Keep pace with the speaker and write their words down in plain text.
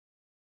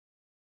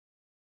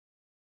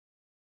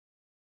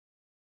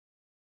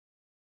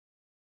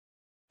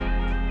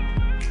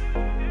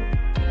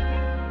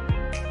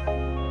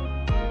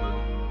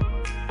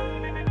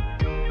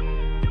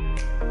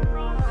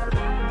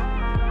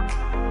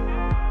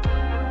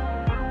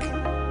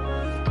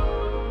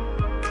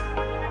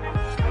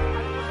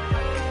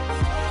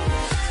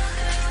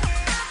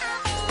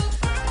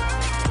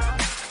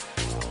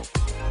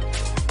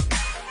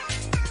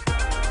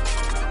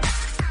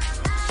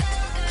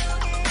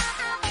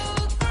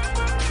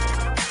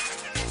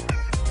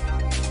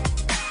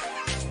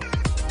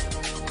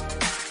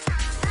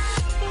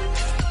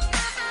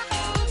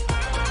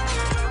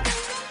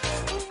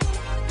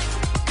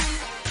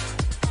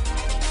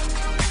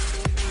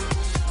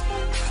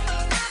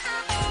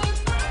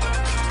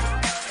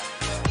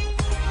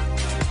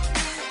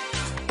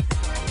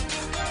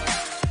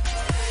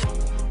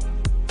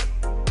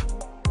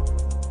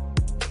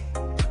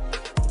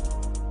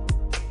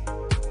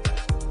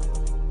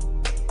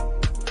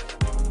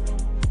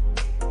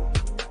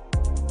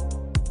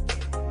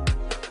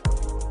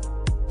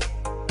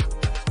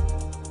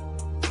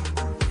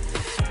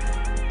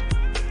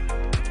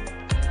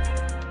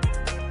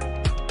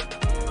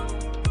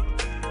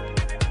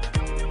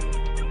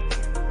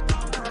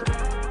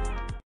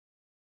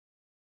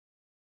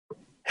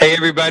Hey,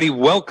 everybody.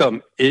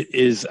 Welcome. It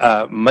is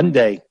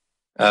Monday,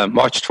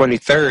 March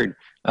 23rd.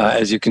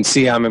 As you can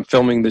see, I'm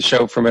filming the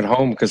show from at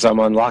home because I'm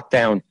on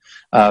lockdown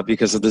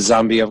because of the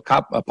zombie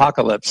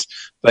apocalypse.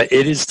 But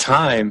it is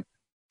time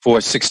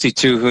for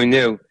 62 Who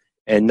Knew,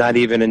 and not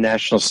even a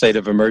national state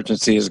of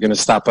emergency is going to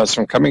stop us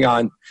from coming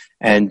on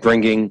and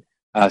bringing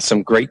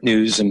some great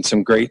news and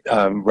some great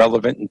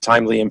relevant and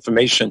timely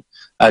information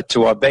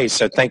to our base.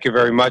 So thank you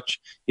very much,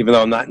 even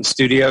though I'm not in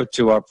studio,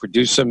 to our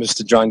producer,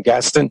 Mr. John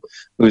Gaston,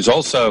 who's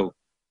also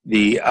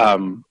the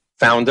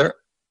founder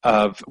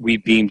of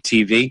WeBeam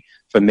TV,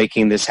 for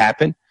making this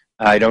happen.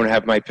 I don't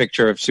have my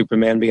picture of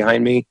Superman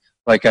behind me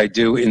like I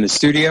do in the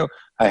studio.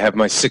 I have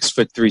my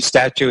 6'3"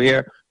 statue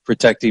here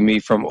protecting me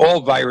from all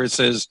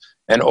viruses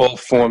and all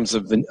forms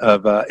of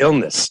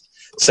illness.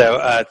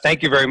 So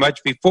thank you very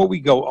much. Before we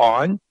go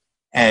on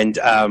and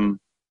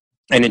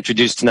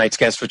introduce tonight's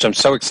guest, which I'm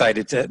so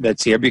excited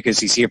that's here because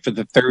he's here for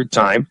the third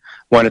time.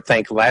 I want to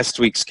thank last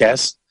week's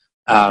guest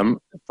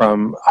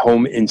from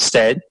Home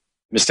Instead,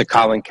 Mr.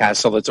 Colin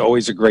Castle. It's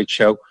always a great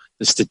show.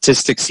 The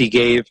statistics he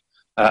gave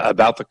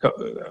about the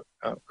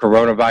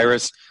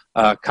coronavirus,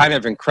 kind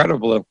of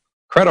incredible,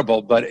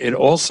 but it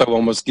also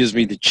almost gives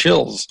me the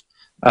chills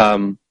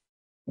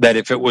that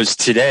if it was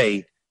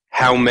today,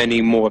 how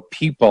many more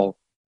people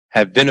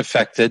have been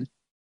affected,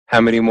 how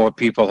many more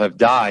people have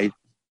died.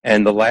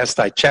 And the last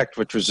I checked,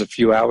 which was a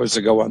few hours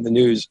ago on the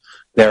news,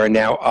 there are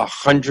now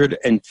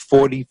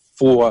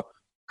 144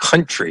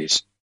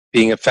 countries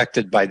being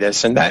affected by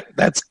this. And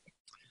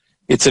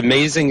it's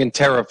amazing and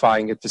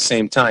terrifying at the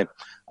same time.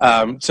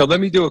 So let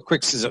me do a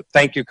quick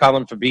thank you,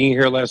 Colin, for being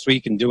here last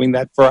week and doing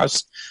that for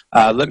us.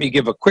 Let me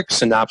give a quick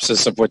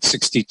synopsis of what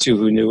 62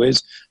 Who Knew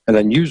is, an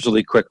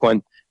unusually quick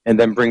one, and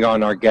then bring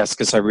on our guest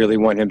because I really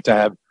want him to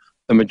have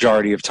the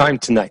majority of time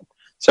tonight.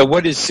 So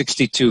what is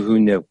 62 Who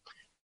Knew?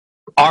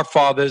 Our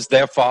fathers,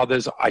 their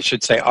fathers, I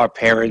should say our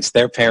parents,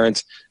 their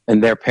parents,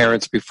 and their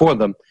parents before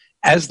them,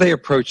 as they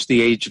approached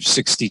the age of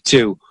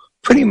 62,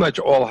 pretty much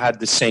all had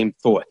the same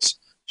thoughts.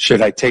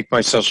 Should I take my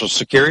Social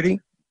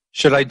Security?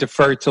 Should I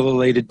defer till a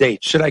later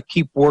date? Should I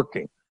keep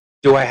working?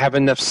 Do I have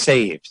enough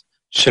saved?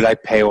 Should I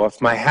pay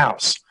off my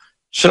house?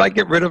 Should I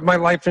get rid of my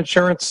life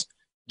insurance?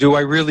 Do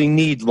I really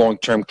need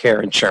long-term care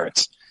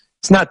insurance?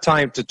 It's not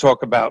time to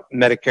talk about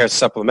Medicare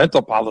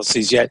supplemental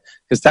policies yet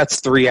because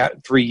that's 3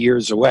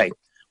 years away.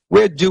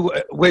 Where do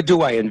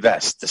I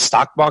invest? The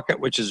stock market,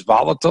 which is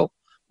volatile?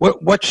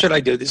 What should I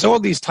do? There's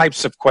all these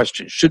types of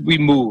questions. Should we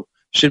move?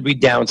 Should we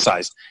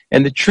downsize?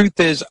 And the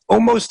truth is,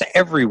 almost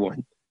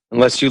everyone,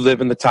 unless you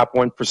live in the top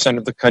 1%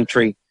 of the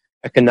country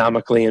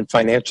economically and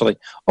financially,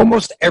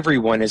 almost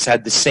everyone has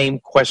had the same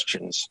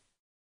questions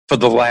for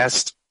the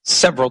last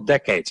several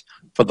decades,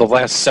 for the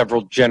last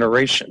several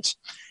generations.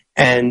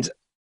 And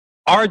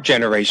our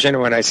generation,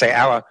 and when I say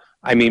our,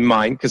 I mean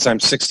mine, because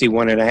I'm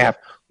 61 and a half,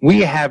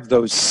 we have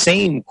those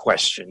same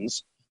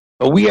questions,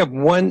 but we have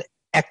one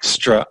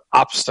extra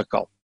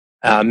obstacle.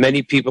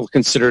 Many people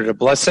consider it a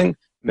blessing.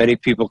 Many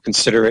people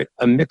consider it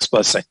a mixed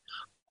blessing.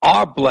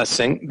 Our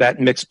blessing, that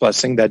mixed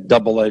blessing, that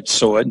double-edged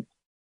sword,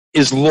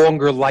 is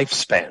longer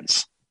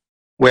lifespans.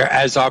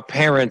 Whereas our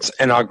parents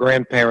and our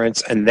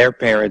grandparents and their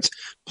parents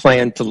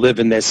plan to live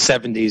in their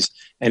 70s,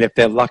 and if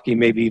they're lucky,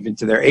 maybe even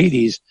to their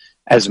 80s,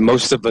 as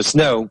most of us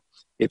know,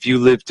 if you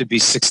live to be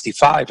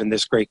 65 in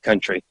this great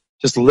country,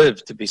 just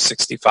live to be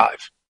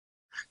 65,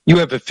 you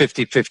have a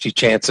 50-50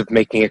 chance of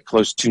making it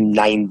close to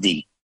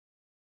 90.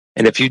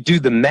 And if you do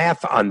the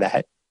math on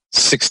that,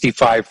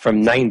 65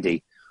 from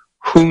 90,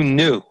 who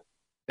knew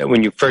that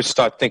when you first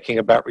start thinking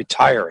about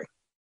retiring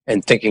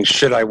and thinking,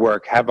 should I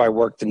work? Have I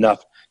worked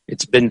enough?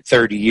 It's been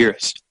 30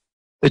 years.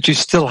 That you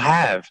still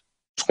have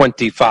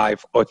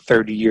 25 or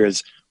 30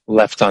 years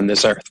left on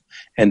this earth.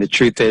 And the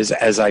truth is,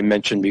 as I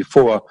mentioned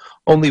before,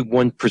 only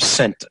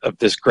 1% of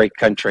this great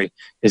country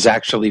is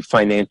actually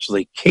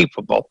financially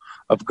capable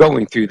of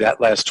going through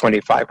that last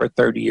 25 or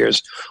 30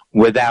 years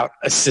without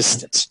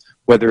assistance,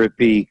 whether it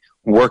be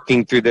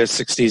working through their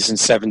 60s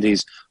and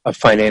 70s, a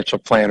financial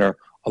planner,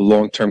 a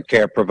long-term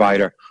care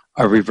provider,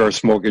 a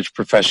reverse mortgage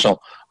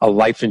professional, a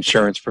life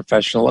insurance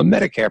professional, a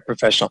Medicare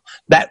professional.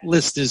 That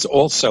list is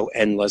also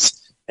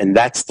endless, and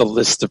that's the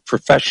list of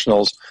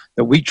professionals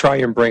that we try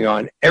and bring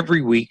on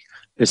every week.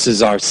 This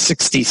is our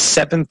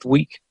 67th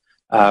week.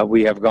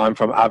 We have gone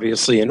from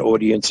obviously an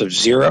audience of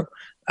 0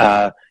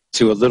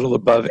 to a little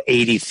above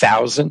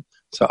 80,000.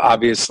 So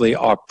obviously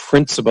our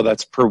principle,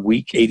 that's per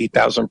week,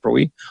 80,000 per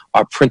week,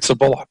 our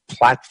principle, our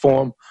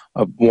platform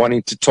of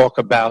wanting to talk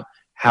about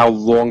how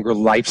longer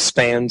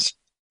lifespans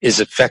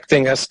is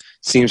affecting us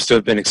seems to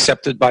have been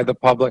accepted by the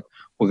public.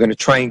 We're going to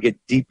try and get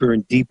deeper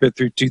and deeper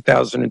through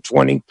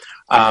 2020.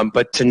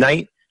 But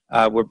tonight,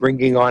 we're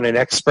bringing on an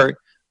expert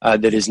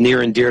that is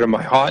near and dear to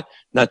my heart,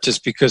 not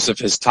just because of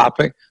his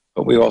topic,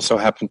 but we also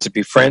happen to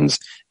be friends.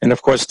 And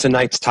of course,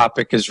 tonight's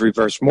topic is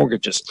reverse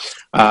mortgages.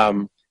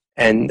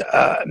 And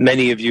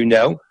many of you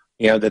know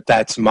that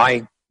that's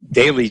my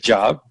daily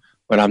job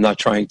when I'm not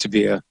trying to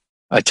be a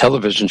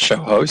television show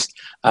host.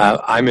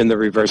 I'm in the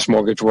reverse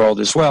mortgage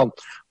world as well.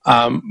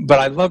 But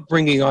I love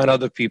bringing on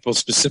other people,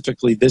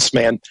 specifically this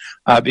man,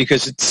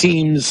 because it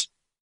seems,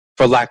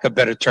 for lack of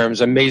better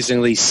terms,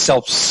 amazingly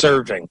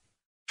self-serving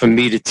for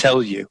me to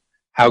tell you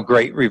how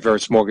great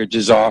reverse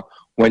mortgages are,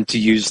 when to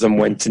use them,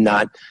 when to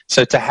not.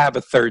 So to have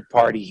a third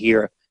party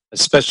here,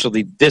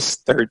 especially this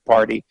third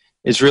party,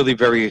 is really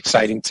very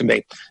exciting to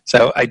me.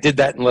 So I did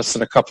that in less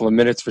than a couple of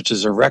minutes, which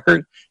is a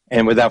record.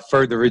 And without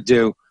further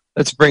ado,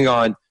 let's bring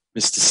on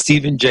Mr.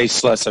 Stephen J.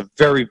 Sless, a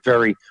very,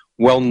 very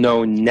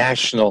well-known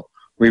national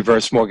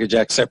reverse mortgage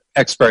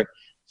expert.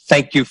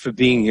 Thank you for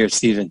being here,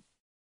 Stephen.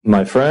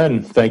 My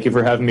friend, thank you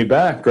for having me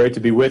back. Great to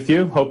be with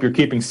you. Hope you're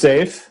keeping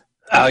safe.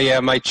 Oh, yeah,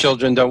 my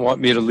children don't want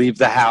me to leave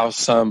the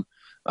house. There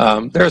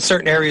are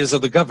certain areas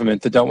of the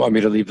government that don't want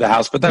me to leave the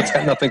house, but that's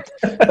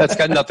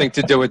got nothing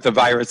to do with the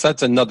virus.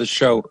 That's another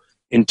show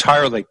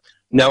entirely.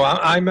 No,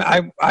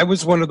 I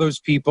was one of those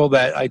people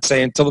that I'd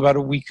say until about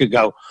a week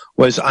ago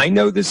was, I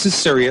know this is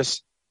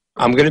serious.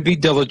 I'm going to be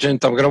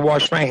diligent. I'm going to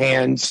wash my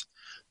hands.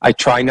 I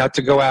try not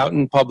to go out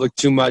in public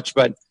too much,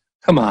 but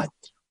come on.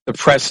 The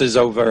press is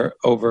over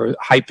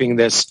hyping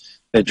this.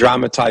 They're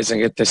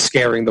dramatizing it. They're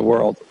scaring the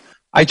world.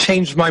 I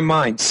changed my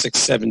mind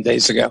 6-7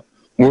 days ago.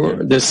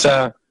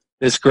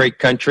 This great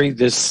country,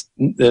 this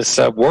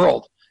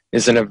world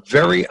is in a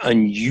very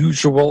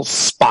unusual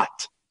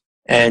spot.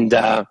 And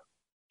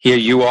here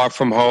you are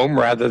from home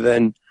rather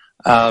than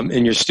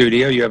in your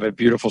studio. You have a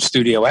beautiful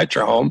studio at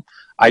your home.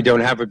 I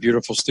don't have a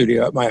beautiful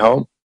studio at my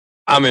home.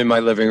 I'm in my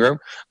living room.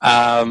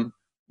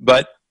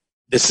 But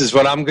this is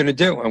what I'm going to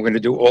do. I'm going to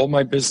do all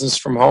my business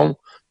from home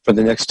for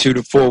the next 2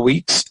 to 4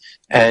 weeks.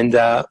 And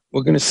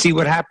we're going to see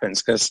what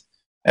happens, because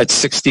at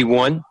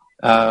 61,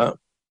 I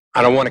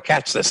don't want to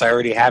catch this. I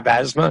already have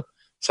asthma,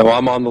 so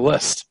I'm on the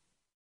list.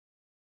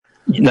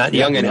 Not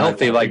young and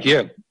healthy like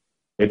you.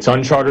 It's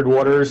uncharted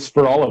waters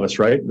for all of us,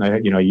 right?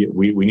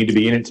 We need to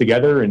be in it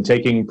together and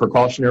taking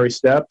precautionary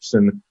steps.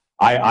 And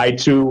I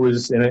too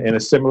was in a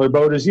similar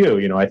boat as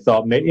you. I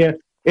thought, maybe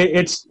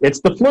it's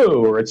the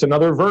flu, or it's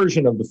another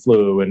version of the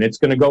flu, and it's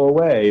going to go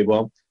away.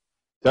 Well,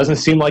 it doesn't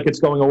seem like it's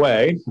going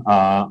away.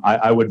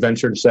 I would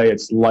venture to say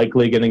it's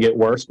likely going to get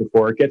worse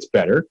before it gets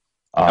better.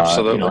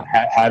 Absolutely.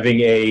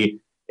 Having a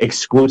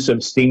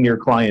exclusive senior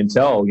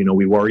clientele,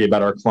 we worry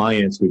about our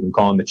clients. We've been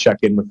calling to check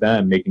in with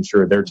them, making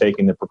sure they're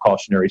taking the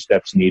precautionary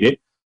steps needed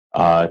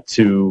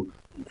to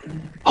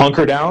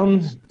hunker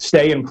down,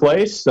 stay in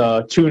place,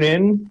 tune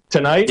in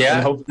tonight,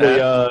 and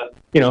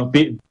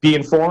hopefully, be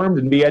informed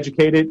and be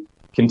educated.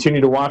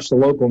 Continue to watch the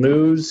local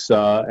news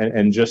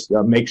and just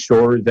make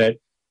sure that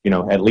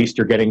at least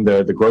you're getting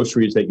the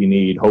groceries that you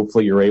need.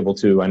 Hopefully, you're able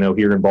to. I know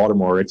here in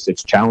Baltimore,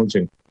 it's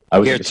challenging. I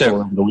was at the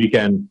store on the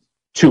weekend.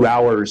 2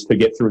 hours to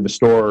get through the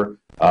store.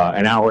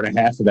 An hour and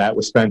a half of that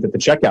was spent at the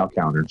checkout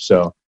counter.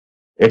 So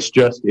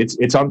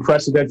it's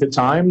unprecedented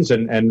times.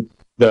 And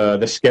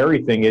the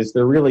scary thing is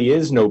there really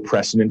is no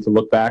precedent to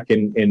look back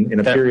in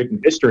a period in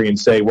history and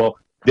say, well,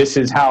 this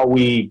is how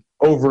we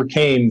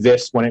overcame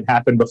this when it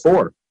happened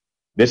before.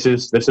 This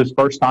is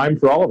first time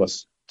for all of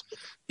us.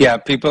 Yeah,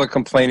 people are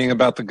complaining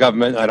about the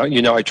government.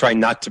 I try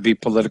not to be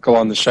political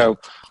on the show.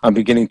 I'm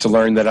beginning to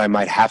learn that I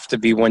might have to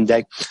be one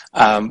day,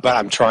 but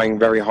I'm trying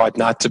very hard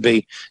not to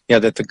be.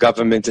 That the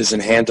government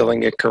isn't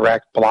handling it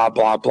correct, blah,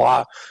 blah,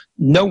 blah.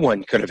 No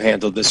one could have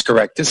handled this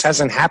correct. This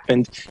hasn't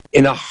happened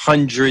in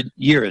 100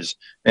 years,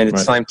 and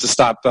it's time to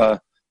stop,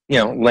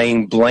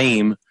 laying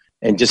blame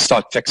and just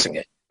start fixing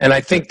it. And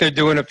I think they're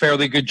doing a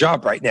fairly good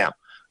job right now.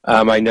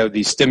 I know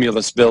the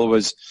stimulus bill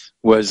was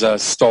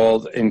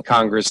stalled in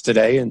Congress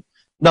today, and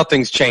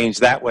nothing's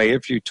changed that way.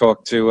 If you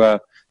talk to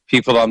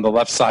people on the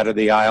left side of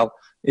the aisle,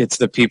 it's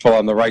the people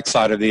on the right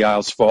side of the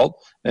aisle's fault.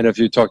 And if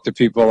you talk to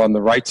people on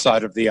the right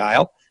side of the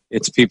aisle,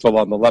 it's people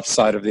on the left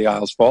side of the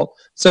aisle's fault.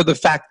 So the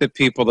fact that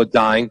people are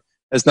dying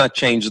has not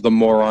changed the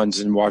morons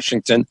in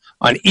Washington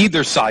on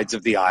either sides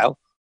of the aisle.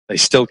 They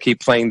still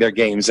keep playing their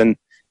games. And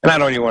I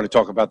don't even want to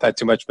talk about that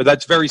too much, but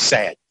that's very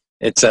sad.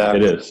 It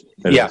is.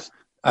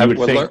 You would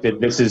think that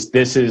this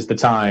is the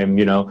time,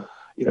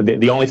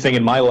 the only thing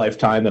in my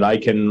lifetime that I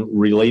can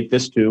relate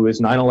this to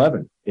is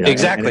 9/11.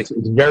 Exactly.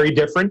 It's very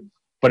different,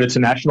 but it's a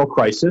national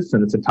crisis,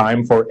 and it's a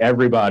time for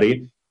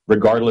everybody,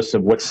 regardless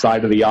of what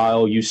side of the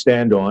aisle you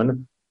stand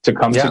on, to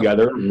come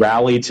together,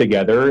 rally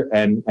together,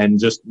 and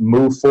just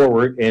move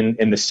forward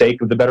in the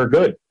sake of the better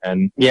good.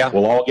 And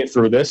we'll all get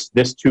through this.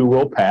 This too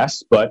will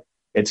pass, but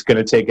it's going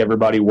to take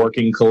everybody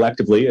working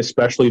collectively,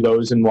 especially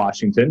those in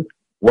Washington,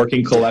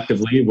 working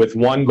collectively with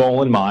one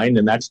goal in mind,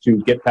 and that's to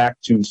get back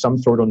to some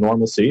sort of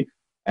normalcy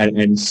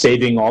and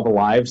saving all the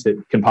lives that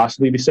can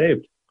possibly be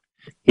saved.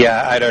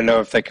 Yeah, I don't know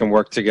if they can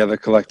work together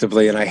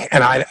collectively, and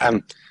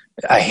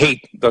I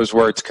hate those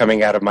words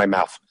coming out of my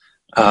mouth,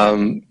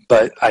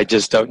 but I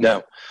just don't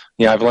know.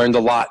 I've learned a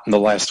lot in the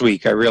last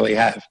week. I really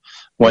have.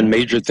 One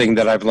major thing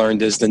that I've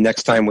learned is the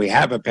next time we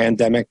have a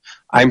pandemic,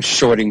 I'm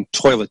shorting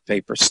toilet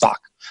paper stock.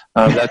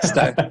 I'm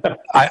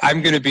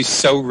going to be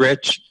so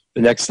rich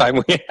the next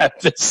time we have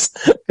this,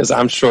 because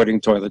I'm shorting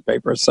toilet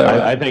paper. So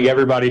I think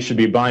everybody should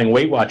be buying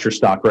Weight Watcher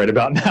stock right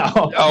about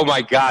now. Oh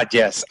my God,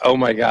 yes. Oh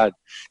my God.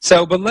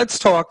 So, but let's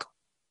talk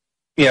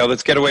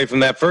let's get away from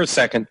that for a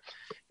second,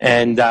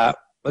 and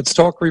let's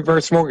talk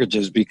reverse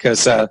mortgages,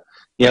 because the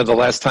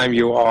last time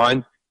you were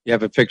on, you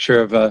have a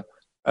picture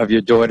of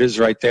your daughters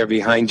right there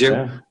behind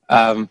you.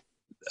 Yeah.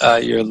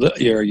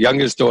 Your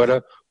youngest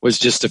daughter was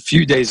just a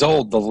few days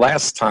old the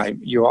last time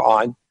you were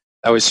on.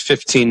 That was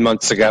 15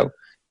 months ago,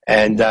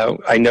 and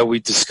I know we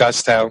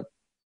discussed how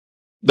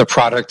the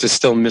product is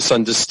still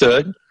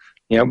misunderstood,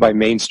 by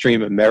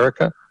mainstream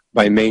America,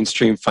 by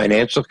mainstream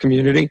financial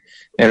community,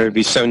 and it would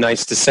be so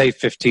nice to say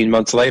 15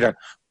 months later,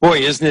 boy,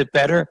 isn't it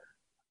better?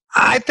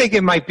 I think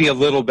it might be a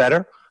little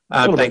better,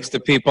 thanks to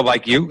people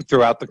like you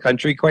throughout the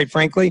country, quite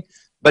frankly,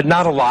 but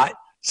not a lot.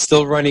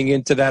 Still running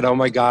into that, oh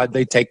my God,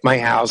 they take my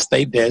house,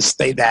 they this,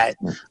 they that.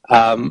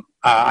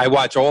 I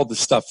watch all the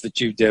stuff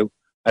that you do.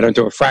 I don't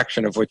do a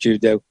fraction of what you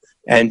do.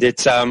 And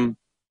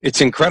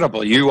it's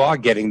incredible. You are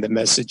getting the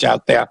message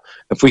out there.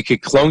 If we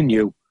could clone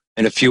you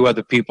and a few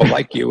other people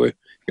like you, it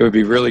would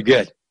be really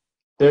good.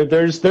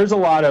 There's a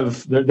lot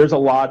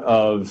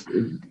of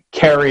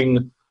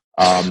caring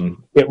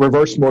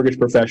reverse mortgage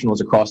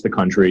professionals across the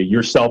country,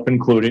 yourself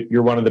included.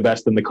 You're one of the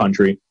best in the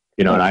country.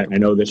 And I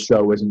know this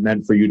show isn't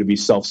meant for you to be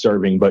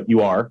self-serving, but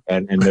you are,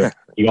 and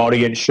the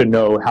audience should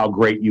know how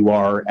great you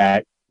are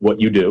at what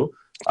you do.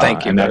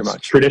 Thank you very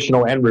much.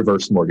 Traditional and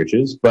reverse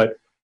mortgages, but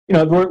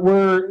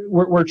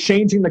we're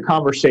changing the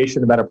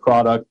conversation about a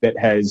product that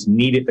has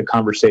needed the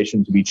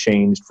conversation to be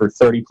changed for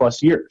 30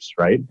 plus years,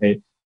 right?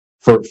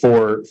 For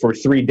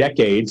 3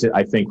 decades,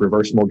 I think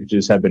reverse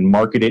mortgages have been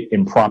marketed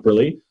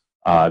improperly.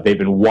 They've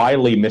been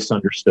widely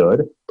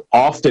misunderstood,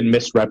 often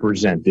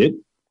misrepresented.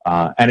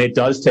 And it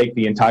does take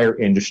the entire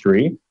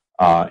industry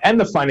and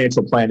the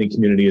financial planning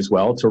community as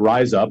well to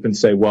rise up and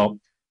say, well,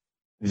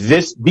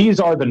 these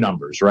are the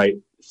numbers, right?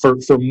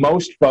 For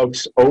most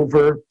folks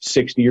over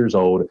 60 years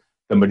old,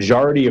 the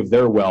majority of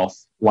their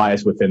wealth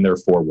lies within their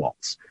 4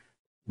 walls.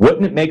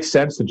 Wouldn't it make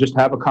sense to just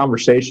have a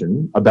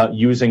conversation about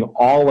using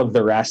all of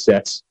their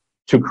assets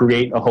to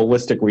create a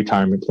holistic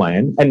retirement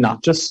plan and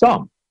not just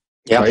some?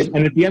 Yes. Right?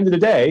 And at the end of the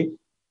day,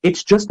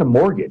 it's just a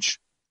mortgage.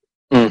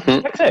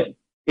 Mm-hmm. That's it.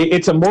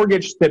 It's a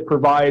mortgage that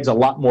provides a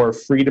lot more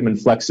freedom and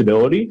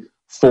flexibility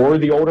for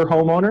the older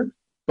homeowner,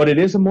 but it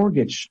is a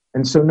mortgage.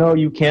 And so, no,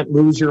 you can't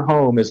lose your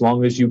home as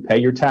long as you pay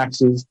your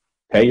taxes,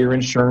 pay your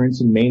insurance,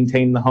 and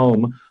maintain the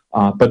home.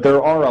 But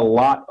there are a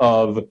lot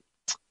of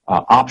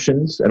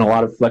options and a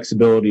lot of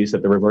flexibilities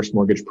that the reverse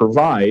mortgage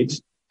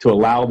provides to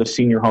allow the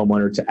senior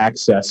homeowner to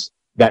access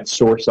that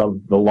source of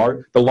the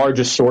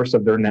largest source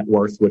of their net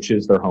worth, which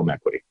is their home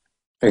equity.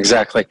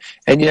 Exactly.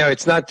 And,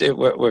 it's not,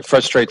 what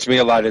frustrates me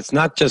a lot, it's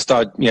not just,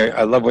 I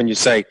love when you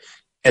say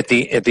at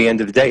the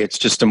end of the day, it's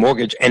just a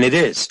mortgage, and it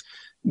is.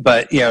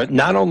 But,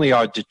 not only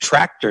are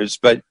detractors,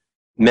 but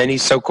many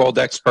so-called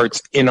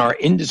experts in our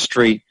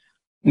industry,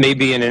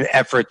 maybe in an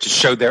effort to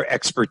show their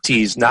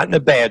expertise, not in a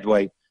bad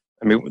way.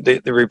 I mean,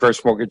 the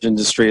reverse mortgage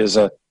industry is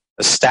a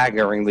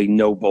staggeringly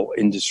noble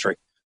industry.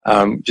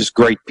 Just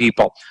great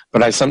people.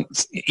 But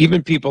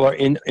even people are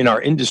in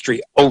our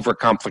industry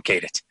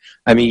overcomplicate it.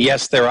 I mean,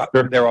 yes, there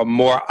are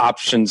more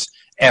options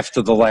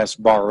after the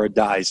last borrower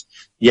dies.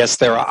 Yes,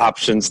 there are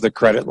options, the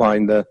credit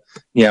line, the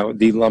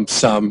lump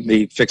sum,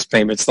 the fixed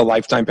payments, the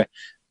lifetime pay.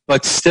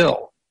 But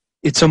still,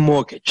 it's a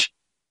mortgage.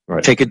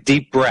 Right. Take a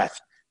deep breath.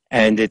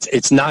 And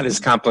it's not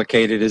as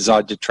complicated as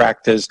our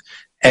detractors.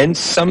 And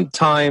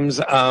sometimes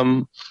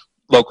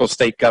local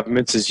state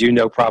governments, as you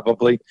know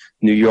probably,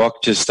 New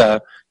York just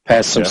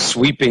passed some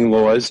sweeping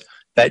laws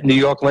that New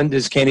York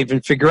lenders can't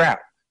even figure out.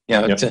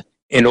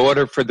 In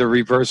order for the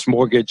reverse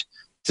mortgage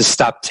to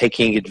stop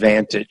taking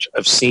advantage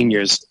of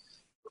seniors,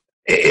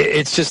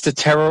 it's just a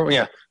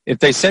terrible. If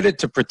they said it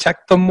to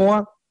protect them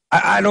more,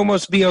 I'd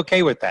almost be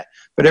okay with that.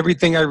 But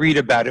everything I read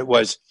about it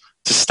was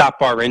to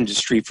stop our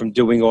industry from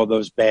doing all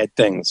those bad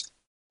things.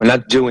 We're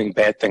not doing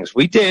bad things.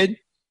 We did.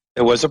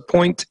 There was a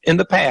point in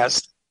the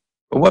past.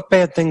 But what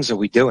bad things are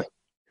we doing?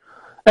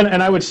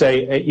 And I would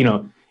say,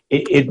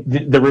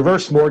 the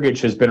reverse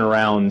mortgage has been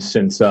around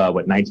since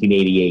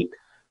 1988,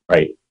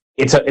 right?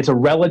 It's a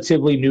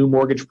relatively new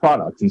mortgage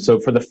product, and so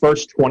for the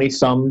first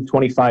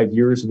 25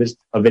 years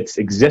of its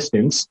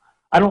existence,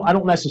 I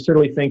don't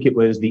necessarily think it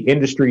was the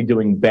industry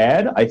doing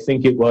bad. I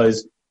think it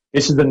was,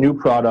 this is the new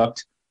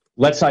product.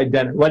 Let's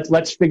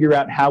figure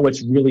out how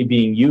it's really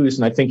being used,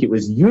 and I think it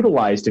was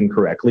utilized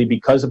incorrectly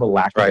because of a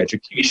lack of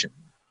education.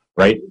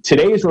 Right?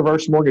 Today's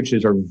reverse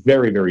mortgages are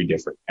very, very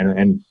different,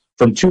 and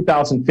from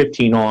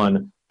 2015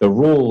 on, the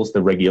rules,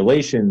 the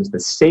regulations, the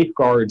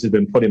safeguards have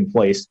been put in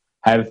place,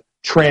 have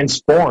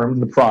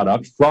transformed the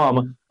product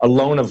from a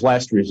loan of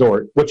last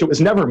resort, which it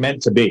was never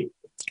meant to be.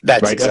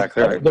 That's right?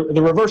 Exactly right.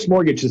 The reverse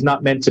mortgage is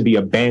not meant to be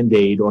a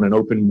Band-Aid on an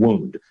open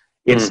wound.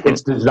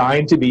 It's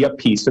designed to be a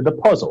piece of the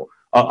puzzle,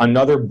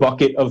 another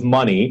bucket of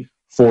money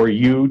for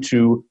you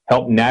to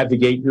help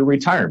navigate your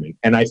retirement.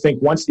 And I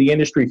think once the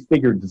industry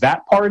figured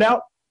that part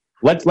out,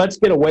 let's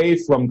get away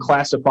from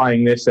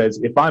classifying this as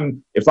if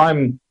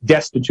I'm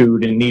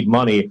destitute and need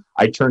money,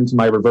 I turn to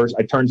a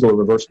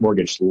reverse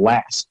mortgage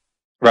last.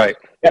 Right.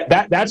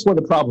 That's where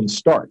the problem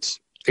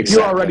starts. Exactly. If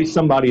you're already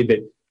somebody that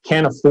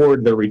can't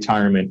afford their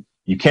retirement,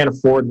 you can't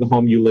afford the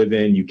home you live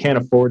in, you can't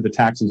afford the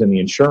taxes and the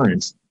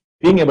insurance,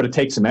 being able to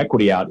take some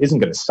equity out isn't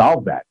going to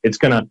solve that. It's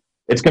going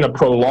to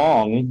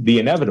prolong the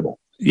inevitable.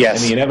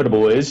 Yes. And the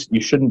inevitable is you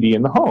shouldn't be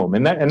in the home.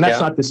 And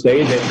that's not to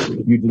say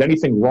that you did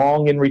anything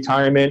wrong in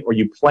retirement or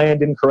you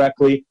planned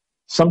incorrectly.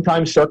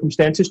 Sometimes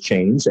circumstances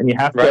change and you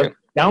have to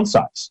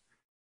downsize.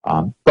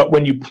 But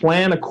when you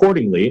plan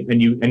accordingly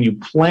and you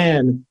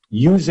plan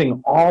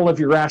using all of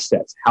your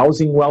assets,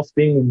 housing wealth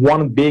being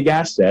one big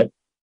asset,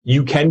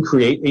 you can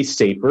create a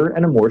safer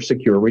and a more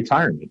secure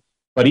retirement.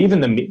 But even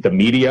the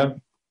media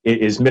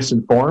is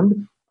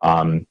misinformed.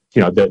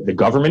 The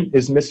government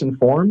is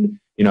misinformed.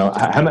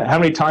 How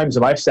many times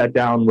have I sat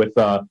down with,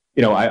 I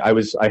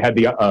had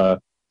the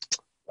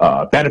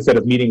benefit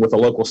of meeting with a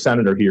local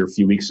senator here a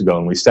few weeks ago,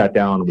 and we sat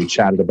down and we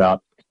chatted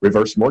about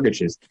reverse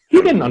mortgages.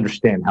 He didn't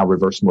understand how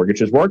reverse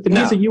mortgages worked, and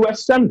he's a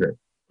U.S. senator.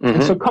 Mm-hmm.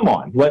 And so, come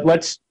on,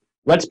 let's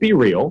be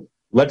real.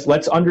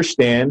 Let's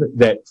understand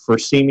that for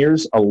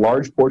seniors, a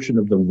large portion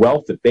of the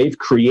wealth that they've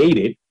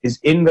created is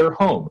in their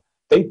home.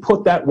 They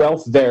put that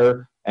wealth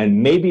there,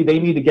 and maybe they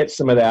need to get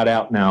some of that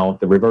out now.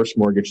 The reverse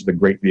mortgage is a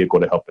great vehicle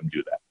to help them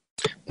do that.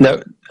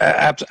 No,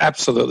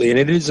 absolutely. And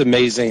it is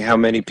amazing how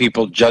many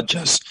people judge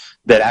us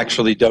that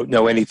actually don't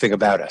know anything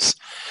about us.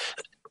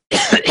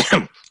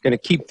 I'm going to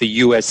keep the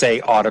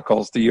USA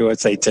articles, the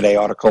USA Today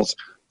articles,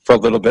 for a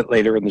little bit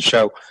later in the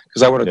show,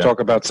 because I want to talk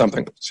about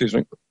something,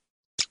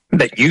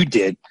 that you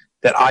did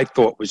that I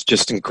thought was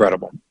just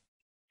incredible.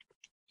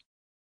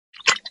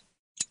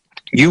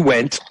 You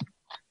went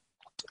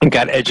and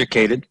got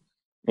educated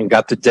and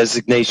got the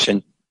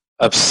designation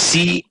of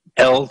CLTC.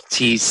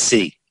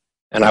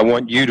 And I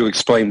want you to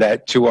explain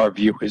that to our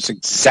viewers,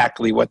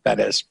 exactly what that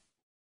is.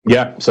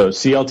 Yeah, so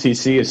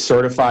CLTC is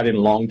certified in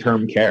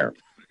long-term care.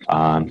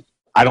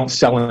 I don't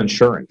sell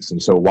insurance,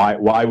 and so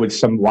why would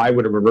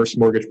a reverse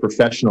mortgage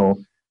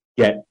professional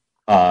get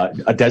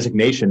a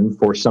designation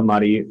for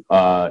somebody?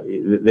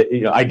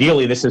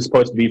 Ideally, this is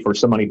supposed to be for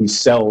somebody who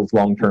sells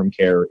long-term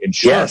care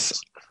insurance.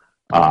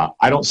 Yes.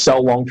 I don't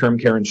sell long-term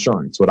care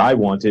insurance. What I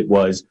wanted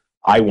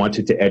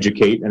to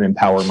educate and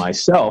empower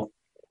myself.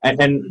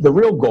 And the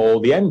real goal,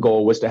 the end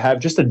goal, was to have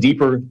just a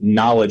deeper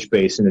knowledge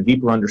base and a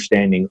deeper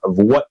understanding of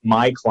what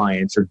my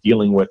clients are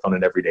dealing with on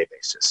an everyday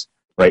basis,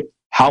 right?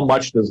 How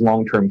much does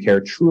long-term care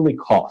truly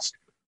cost?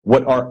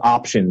 What are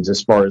options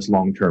as far as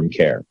long-term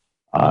care?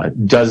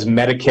 Does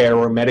Medicare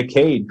or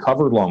Medicaid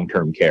cover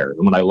long-term care?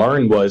 And what I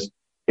learned was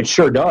it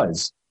sure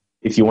does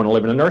if you want to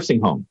live in a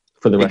nursing home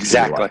for the rest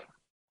of your life.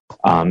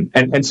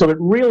 And so it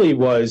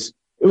was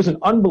an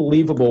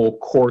unbelievable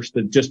course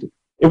that just...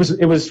 It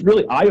was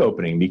really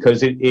eye-opening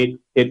because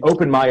it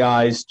opened my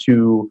eyes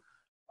to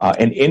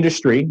an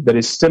industry that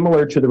is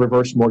similar to the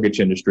reverse mortgage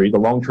industry. The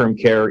long-term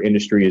care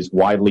industry is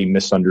widely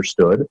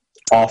misunderstood,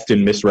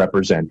 often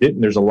misrepresented,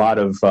 and there's a lot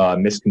of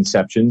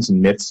misconceptions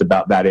and myths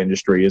about that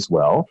industry as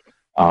well.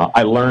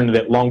 I learned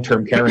that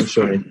long-term care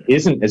insurance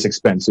isn't as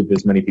expensive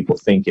as many people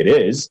think it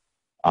is,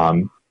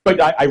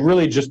 but I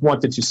really just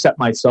wanted to set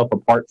myself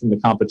apart from the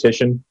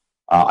competition.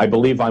 I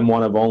believe I'm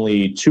one of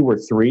only 2 or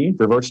 3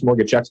 reverse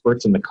mortgage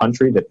experts in the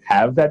country that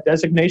have that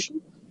designation.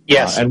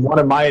 Yes. And one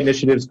of my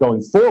initiatives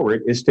going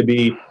forward is to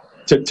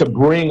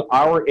bring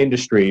our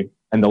industry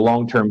and the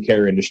long-term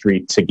care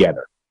industry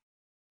together,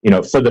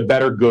 for the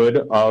better good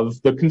of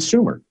the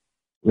consumer.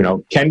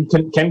 Can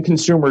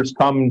consumers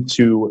come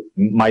to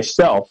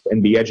myself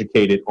and be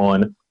educated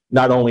on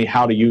not only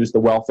how to use the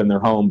wealth in their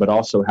home, but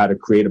also how to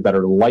create a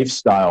better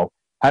lifestyle,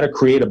 how to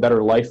create a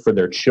better life for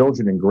their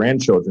children and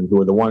grandchildren, who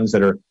are the ones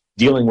that are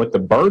dealing with the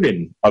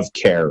burden of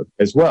care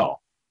as well.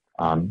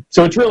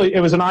 So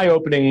it was an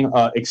eye-opening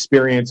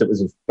experience. It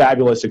was a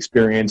fabulous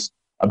experience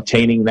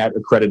obtaining that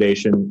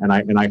accreditation,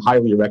 and I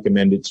highly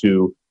recommend it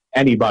to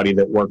anybody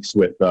that works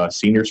with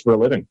seniors for a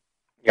living.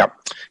 Yeah,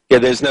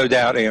 there's no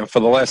doubt. For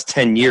the last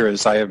 10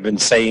 years, I have been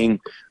saying,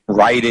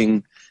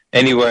 writing,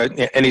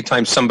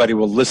 anytime somebody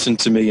will listen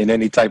to me in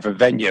any type of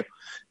venue,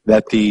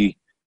 that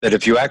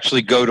if you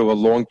actually go to a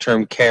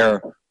long-term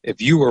care, if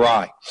you or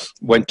I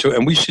went to,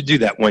 and we should do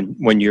that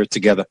one year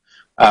together,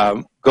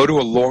 go to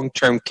a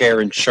long-term care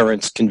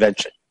insurance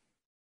convention.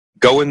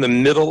 Go in the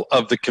middle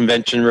of the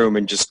convention room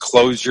and just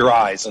close your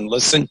eyes and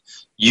listen.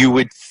 You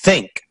would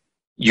think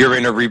you're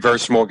in a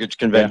reverse mortgage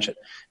convention.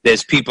 Yeah.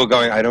 There's people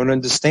going, I don't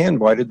understand.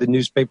 Why did the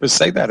newspapers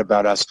say that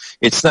about us?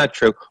 It's not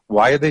true.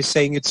 Why are they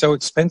saying it's so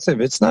expensive?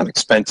 It's not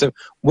expensive.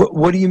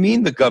 What do you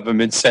mean the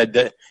government said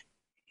that?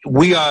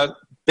 We are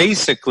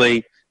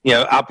basically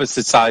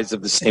opposite sides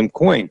of the same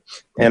coin.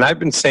 And I've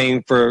been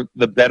saying for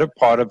the better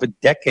part of a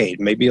decade,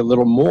 maybe a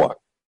little more,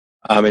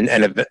 and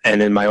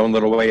in my own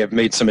little way, I've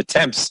made some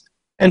attempts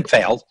and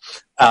failed.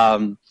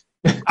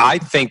 I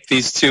think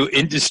these two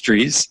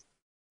industries,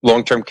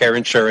 long-term care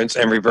insurance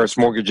and reverse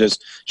mortgages,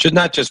 should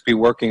not just be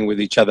working with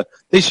each other.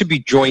 They should be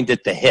joined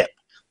at the hip.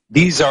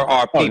 These are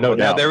our people. No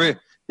now, doubt.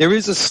 there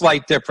is a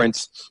slight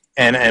difference,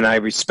 and I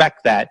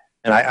respect that,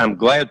 and I'm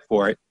glad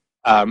for it,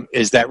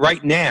 is that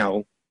right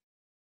now,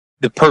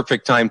 the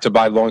perfect time to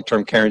buy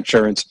long-term care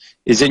insurance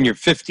is in your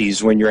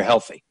 50s when you're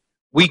healthy.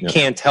 We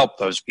can't help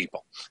those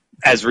people.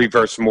 as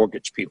reverse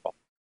mortgage people.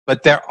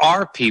 But there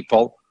are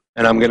people,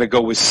 and I'm going to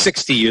go with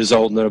 60 years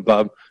old and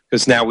above,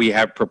 because now we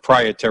have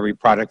proprietary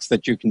products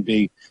that you can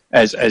be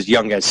as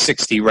young as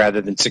 60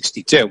 rather than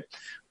 62.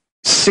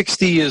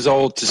 60 years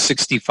old to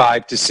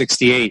 65 to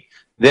 68,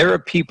 there are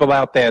people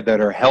out there that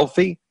are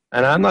healthy,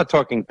 and I'm not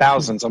talking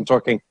thousands, I'm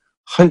talking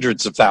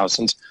hundreds of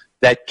thousands,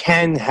 that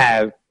can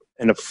have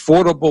an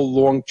affordable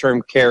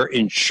long-term care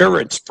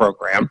insurance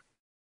program,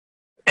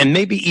 and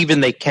maybe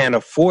even they can't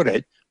afford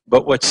it,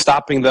 but what's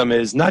stopping them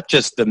is not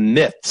just the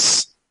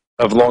myths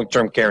of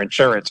long-term care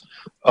insurance.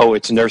 Oh,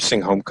 it's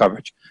nursing home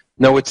coverage.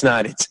 No, it's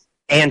not. It's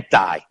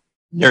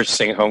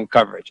anti-nursing home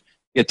coverage.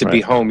 You get to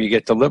be home, you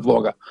get to live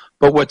longer.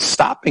 But what's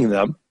stopping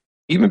them,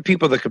 even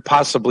people that could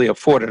possibly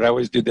afford it, I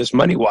always do this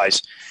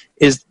money-wise,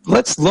 is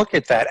let's look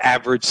at that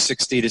average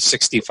 60 to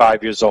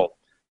 65 years old.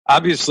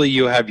 Obviously,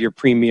 you have your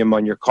premium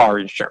on your car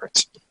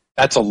insurance.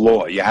 That's a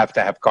law. You have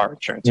to have car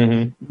insurance.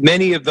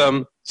 Many of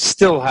them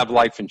still have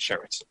life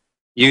insurance.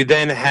 You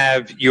then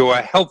have your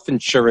health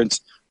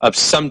insurance of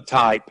some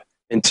type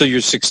until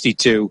you're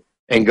 62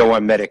 and go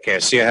on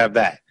Medicare. So you have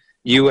that.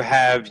 You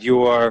have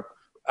your,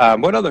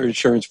 what other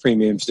insurance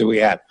premiums do we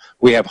have?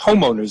 We have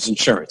homeowners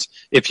insurance.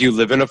 If you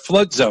live in a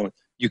flood zone,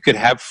 you could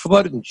have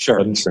flood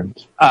insurance.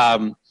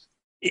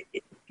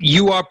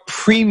 You are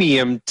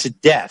premium to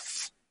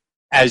death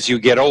as you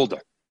get older.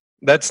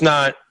 That's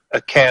not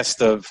a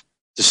cast of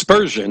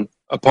dispersion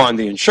upon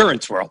the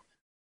insurance world.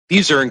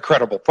 These are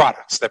incredible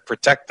products that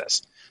protect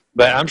us.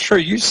 But I'm sure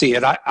you see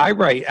it. I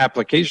write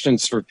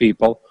applications for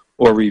people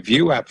or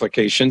review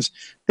applications.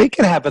 They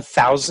can have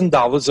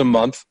 $1,000 a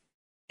month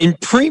in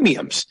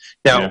premiums.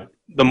 Now,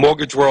 the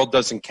mortgage world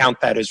doesn't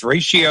count that as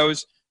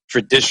ratios,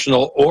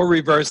 traditional or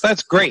reverse.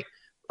 That's great.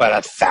 But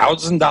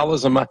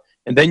 $1,000 a month,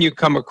 and then you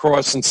come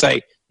across and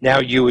say, now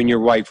you and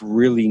your wife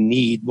really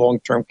need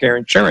long-term care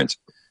insurance.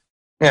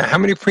 Now, how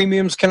many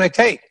premiums can I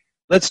take?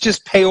 Let's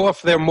just pay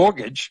off their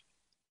mortgage,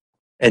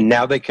 and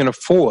now they can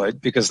afford,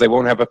 because they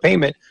won't have a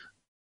payment,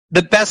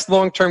 the best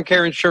long-term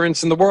care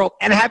insurance in the world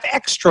and have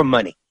extra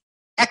money.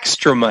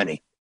 Extra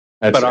money.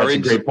 That's a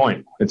great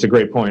point. It's a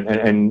great point.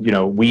 And you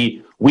know,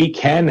 we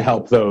can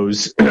help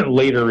those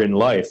later in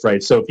life,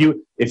 right? So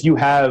if you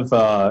have,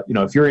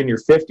 if you're in your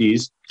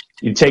 50s,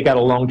 you take out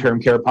a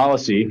long-term care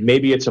policy,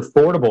 maybe it's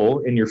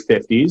affordable in your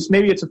 50s,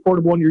 maybe it's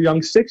affordable in your young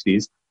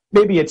 60s,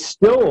 maybe it's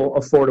still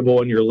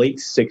affordable in your late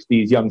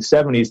 60s, young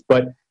 70s,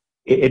 but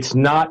it's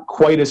not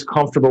quite as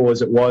comfortable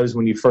as it was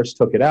when you first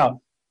took it out.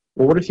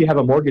 Well, what if you have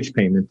a mortgage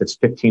payment that's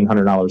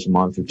 $1,500 a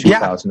month or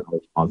 $2,000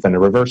 a month, and a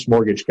reverse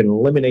mortgage can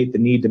eliminate the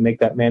need to make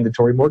that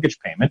mandatory mortgage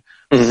payment,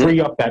 free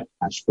up that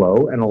cash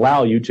flow, and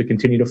allow you to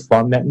continue to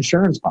fund that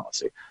insurance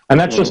policy? And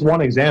that's just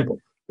one example.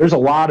 There's a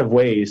lot of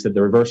ways that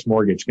the reverse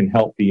mortgage can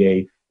help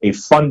be a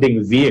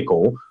funding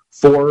vehicle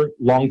for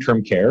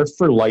long-term care,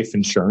 for life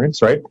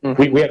insurance, right?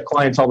 We have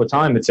clients all the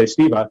time that say,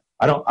 Steve,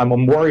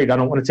 I'm worried I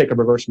don't want to take a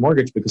reverse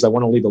mortgage because I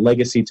want to leave a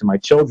legacy to my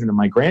children and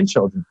my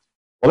grandchildren.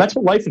 Well, that's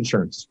what life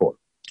insurance is for.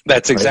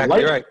 That's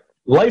exactly right.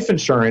 Life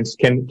insurance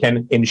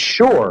can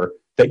ensure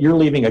that you're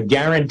leaving a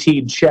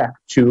guaranteed check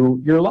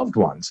to your loved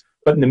ones.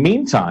 But in the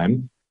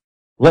meantime,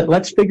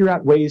 let's figure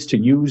out ways to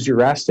use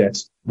your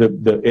assets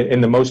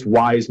in the most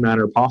wise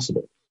manner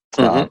possible.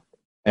 And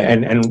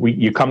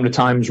you come to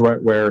times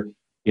where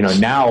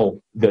now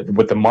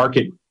with the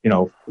market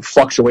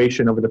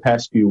fluctuation over the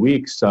past few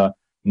weeks,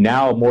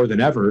 now more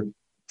than ever,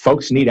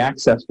 folks need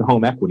access to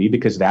home equity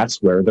because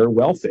that's where their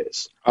wealth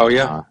is. Oh,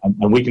 yeah.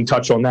 And we can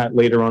touch on that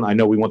later on. I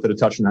know we wanted to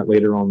touch on that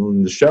later on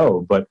in the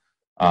show, but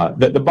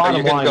the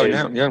bottom line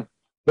is,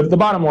 the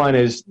bottom line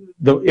is,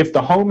 if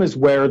the home is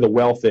where the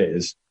wealth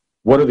is,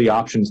 what are the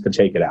options to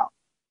take it out?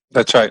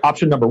 That's right.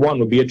 Option number one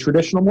would be a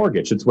traditional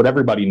mortgage. It's what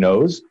everybody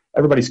knows.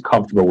 Everybody's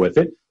comfortable with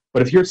it.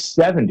 But if you're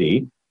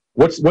 70,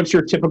 what's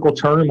your typical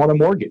term on a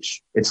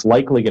mortgage? It's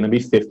likely going to be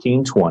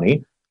 15,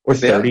 20, or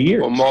 30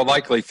 years. Well, more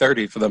likely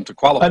 30 for them to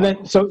qualify. And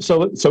then so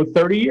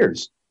 30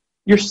 years.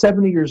 You're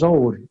 70 years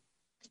old.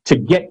 To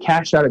get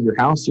cash out of your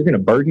house, you're going to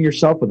burden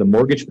yourself with a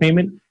mortgage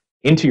payment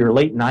into your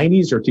late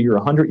 90s or to your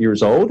 100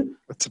 years old.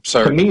 That's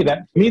absurd.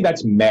 To me,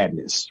 that's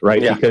madness,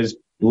 right? Yeah. Because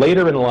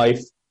later in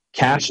life,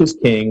 cash is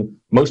king.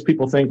 Most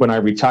people think when I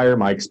retire,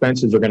 my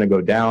expenses are going to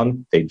go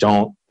down. They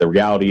don't. The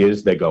reality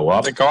is they go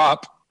up. They go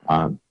up.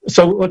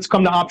 So let's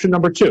come to option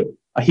number two,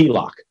 a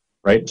HELOC,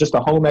 right? Just a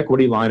home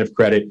equity line of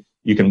credit.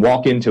 You can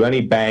walk into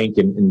any bank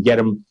and get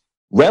them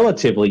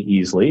relatively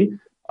easily.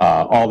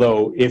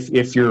 Although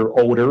if you're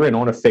older and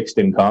on a fixed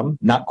income,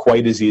 not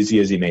quite as easy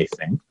as you may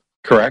think.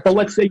 Correct. But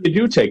let's say you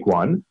do take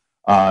one.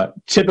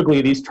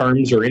 Typically, these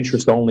terms are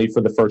interest only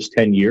for the first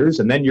 10 years,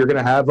 and then you're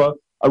going to have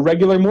a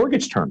regular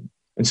mortgage term.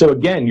 And so,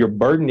 again, you're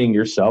burdening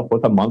yourself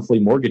with a monthly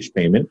mortgage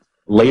payment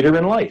later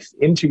in life,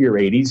 into your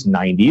 80s,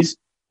 90s.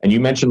 And you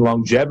mentioned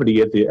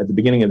longevity at the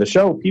beginning of the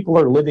show. People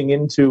are living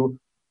into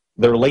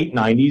their late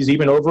 90s,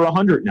 even over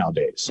 100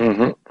 nowadays.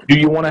 Do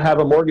you want to have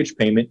a mortgage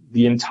payment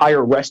the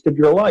entire rest of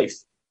your life?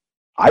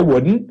 I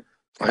wouldn't.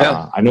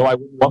 I know I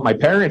wouldn't want my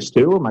parents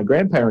to or my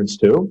grandparents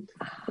to.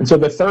 And so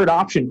the third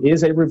option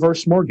is a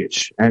reverse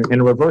mortgage. And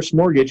a reverse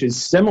mortgage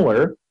is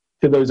similar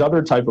to those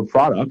other type of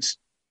products.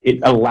 It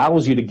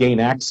allows you to gain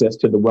access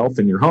to the wealth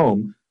in your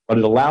home, but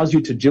it allows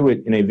you to do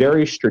it in a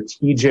very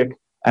strategic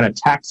and a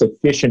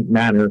tax-efficient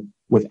manner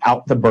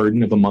without the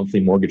burden of a monthly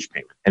mortgage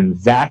payment. And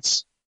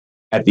that's,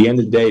 at the end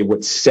of the day,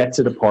 what sets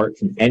it apart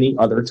from any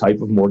other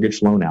type of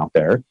mortgage loan out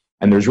there.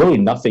 And there's really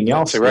nothing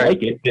else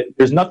like it.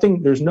 There's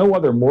no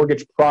other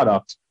mortgage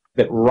product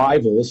that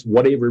rivals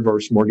what a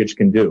reverse mortgage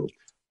can do.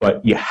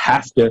 But you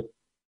have to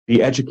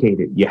be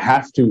educated. You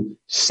have to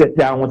sit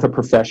down with a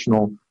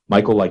professional,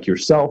 Michael, like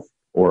yourself,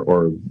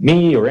 or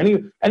me, or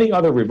any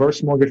other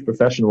reverse mortgage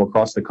professional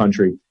across the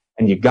country,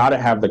 and you got to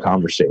have the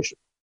conversation.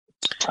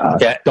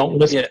 Don't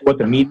listen to what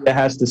the media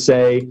has to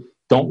say.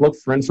 Don't look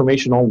for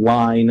information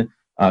online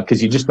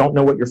because you just don't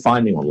know what you're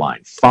finding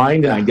online.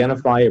 Find and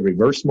identify a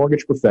reverse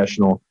mortgage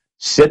professional.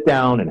 Sit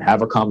down and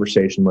have a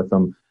conversation with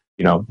them.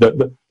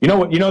 The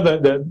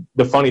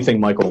funny thing,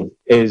 Michael,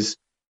 is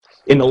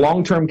in the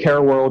long-term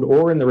care world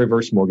or in the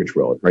reverse mortgage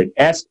world, right?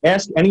 Ask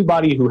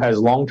anybody who has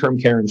long-term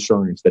care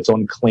insurance that's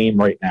on claim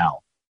right now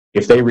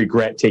if they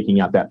regret taking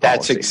out that policy.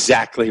 That's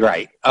exactly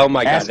right. Oh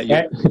my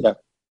God.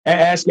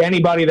 Ask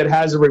anybody that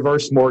has a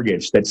reverse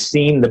mortgage that's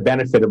seen the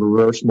benefit of a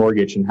reverse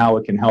mortgage and how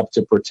it can help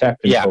to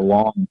protect and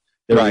prolong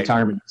their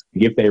retirement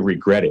if they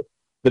regret it.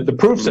 The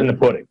proof's in the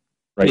pudding.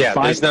 Right? Yeah,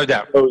 there's no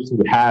doubt. Those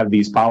who have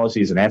these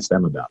policies and ask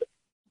them about it.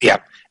 Yeah,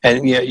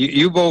 and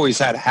you've always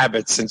had a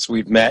habit since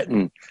we've met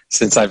and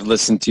since I've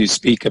listened to you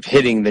speak of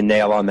hitting the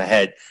nail on the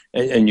head,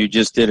 and you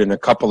just did it in a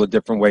couple of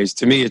different ways.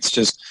 To me, it's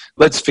just,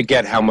 let's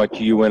forget how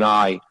much you and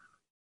I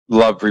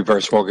love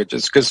reverse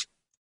mortgages because,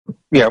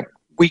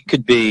 we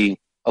could be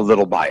a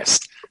little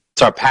biased.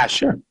 It's our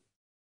passion.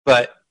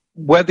 But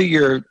whether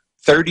you're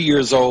 30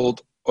 years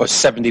old or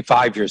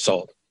 75 years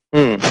old,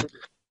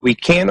 we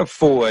can't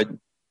afford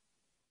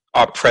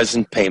our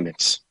present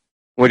payments.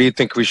 What do you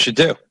think we should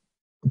do?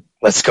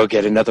 Let's go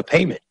get another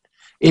payment.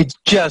 It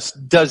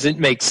just doesn't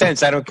make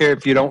sense. I don't care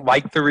if you don't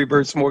like the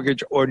reverse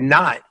mortgage or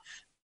not.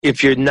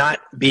 If you're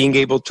not being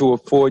able to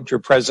afford your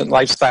present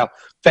lifestyle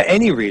for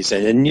any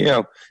reason, and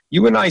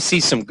you and I see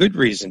some good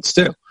reasons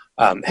too,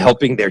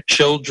 helping their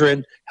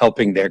children,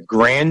 helping their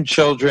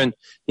grandchildren.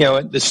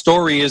 The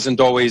story isn't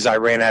always I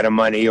ran out of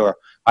money or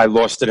I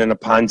lost it in a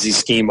Ponzi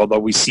scheme, although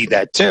we see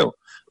that too.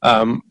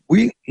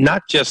 We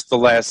not just the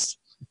last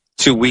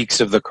 2 weeks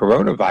of the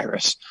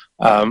coronavirus,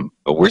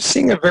 but we're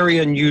seeing a very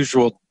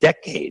unusual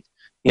decade,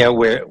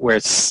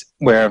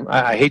 where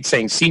I hate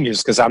saying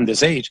seniors because I'm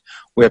this age,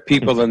 where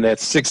people in their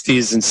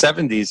 60s and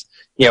 70s,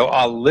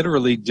 are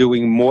literally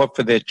doing more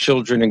for their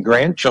children and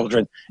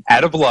grandchildren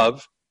out of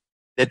love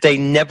that they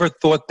never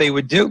thought they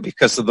would do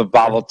because of the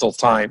volatile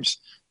times,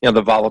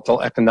 the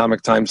volatile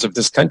economic times of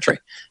this country.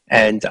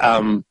 And,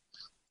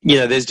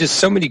 there's just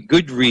so many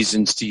good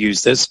reasons to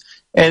use this.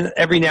 And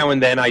every now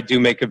and then I do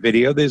make a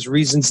video. There's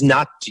reasons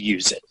not to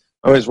use it.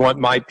 I always want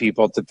my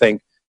people to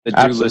think that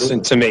do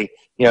listen to me.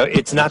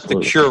 It's not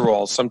the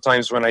cure-all.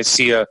 Sometimes when I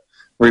see a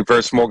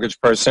reverse mortgage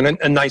person,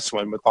 a nice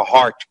one with a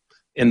heart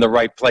in the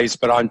right place,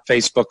 but on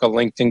Facebook or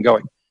LinkedIn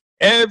going,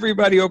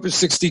 everybody over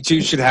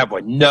 62 should have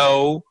one.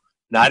 No,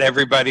 not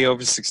everybody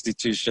over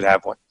 62 should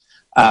have one.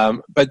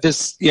 But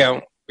this,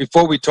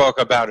 before we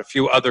talk about a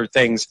few other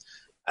things,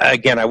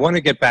 again, I want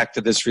to get back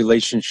to this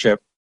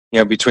relationship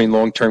between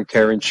long-term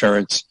care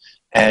insurance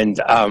and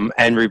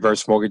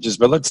reverse mortgages.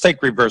 But let's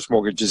take reverse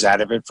mortgages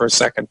out of it for a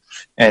second.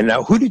 And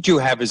who did you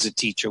have as a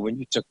teacher when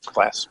you took the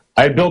class?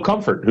 I had Bill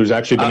Comfort, who's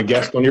actually been a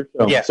guest on your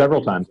show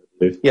several times.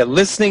 Yeah,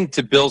 listening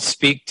to Bill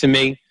speak to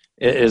me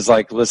is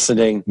like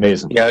listening.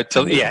 Amazing.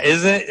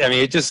 Isn't it? I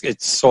mean,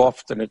 it's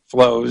soft and it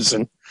flows.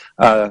 And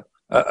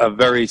a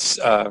very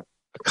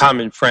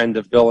common friend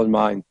of Bill and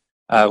mine,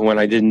 when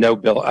I didn't know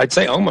Bill, I'd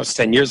say almost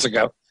 10 years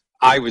ago,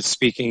 I was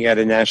speaking at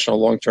a national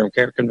long-term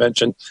care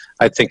convention,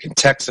 I think in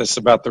Texas,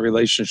 about the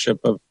relationship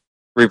of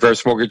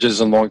reverse mortgages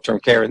and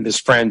long-term care. And this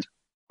friend,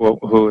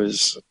 who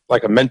is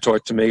like a mentor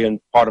to me and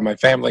part of my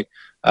family,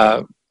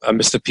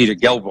 Mr. Peter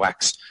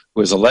Gelbwax,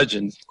 who is a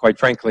legend, quite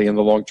frankly, in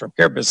the long-term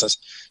care business,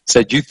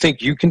 said, "You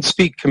think you can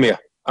speak? Come here.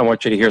 I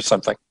want you to hear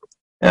something."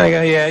 And I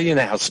go, "Yeah, you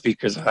know how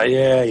speakers are.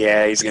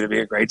 Yeah, he's going to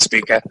be a great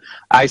speaker."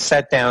 I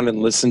sat down and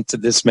listened to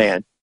this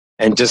man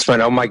and just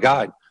went, "Oh, my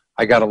God.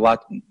 I got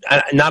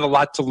not a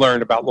lot to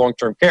learn about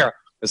long-term care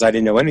because I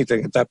didn't know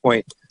anything at that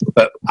point,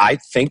 but I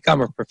think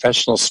I'm a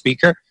professional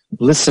speaker.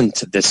 Listen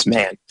to this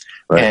man."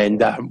 Right.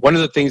 And one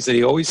of the things that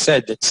he always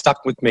said that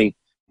stuck with me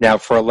now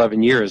for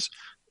 11 years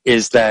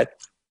is that,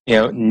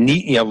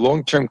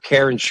 long-term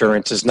care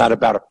insurance is not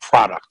about a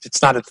product.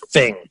 It's not a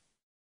thing.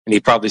 And he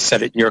probably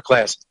said it in your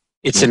class.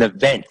 It's an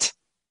event.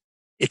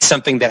 It's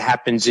something that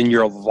happens in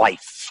your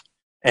life.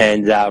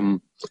 And,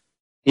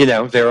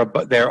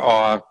 there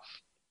are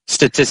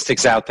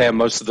statistics out there.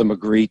 Most of them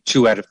agree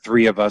 2 out of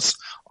 3 of us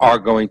are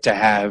going to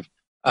have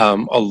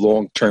a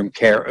long-term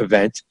care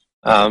event.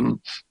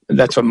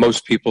 That's what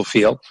most people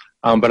feel.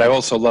 But I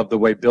also love the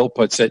way Bill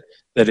puts it,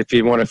 that if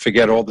you want to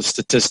forget all the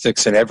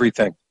statistics and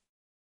everything,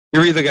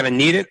 You're either going to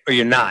need it or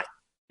you're not.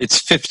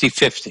 It's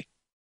 50-50.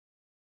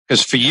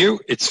 Because for you,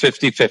 it's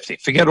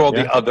 50-50. Forget all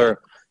the other.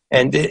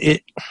 And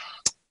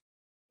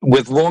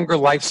with longer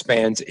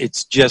lifespans,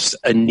 it's just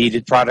a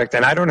needed product.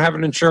 And I don't have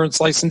an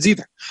insurance license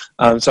either.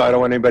 So I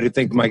don't want anybody to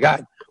think, my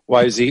God,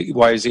 why is he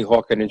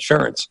hawking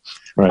insurance?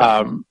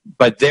 Right.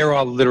 But there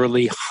are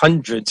literally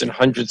hundreds and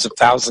hundreds of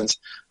thousands.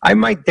 I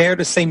might dare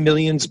to say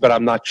millions, but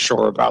I'm not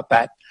sure about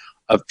that,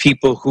 of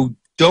people who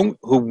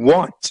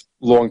want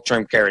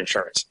long-term care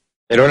insurance.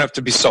 They don't have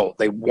to be sold.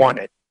 They want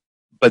it,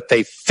 but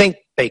they think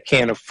they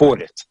can't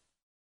afford it.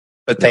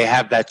 But they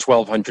have that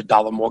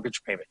 $1,200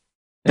 mortgage payment.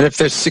 And if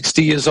they're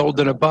 60 years old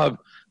and above,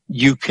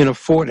 you can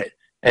afford it.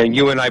 And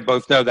you and I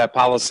both know that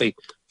policy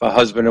for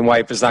husband and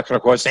wife is not going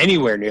to cost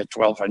anywhere near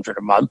 $1,200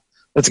 a month.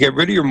 Let's get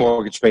rid of your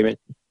mortgage payment,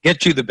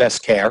 get you the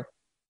best care,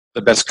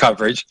 the best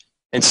coverage,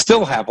 and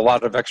still have a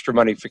lot of extra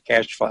money for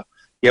cash flow.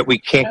 Yet we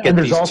can't get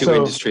these two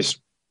industries.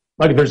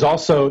 Like there's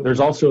also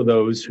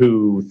those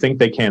who think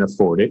they can't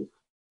afford it,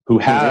 who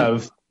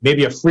have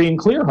maybe a free and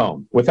clear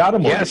home without a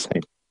mortgage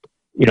payment.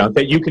 You know,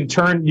 that you can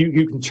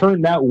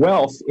turn that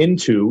wealth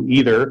into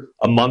either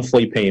a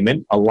monthly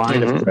payment, a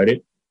line of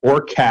credit,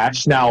 or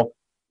cash. Now,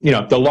 you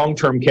know, the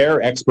long-term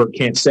care expert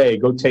can't say,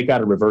 go take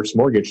out a reverse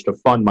mortgage to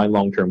fund my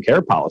long-term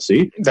care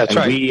policy. That's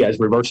right. We, as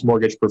reverse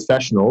mortgage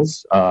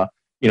professionals,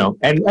 you know,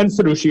 and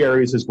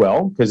fiduciaries as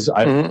well, because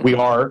we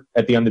are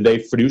at the end of the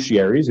day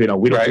fiduciaries. You know,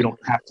 we don't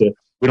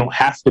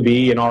have to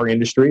be in our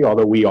industry,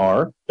 although we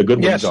are. The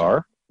good ones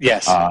are.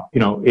 Yes. You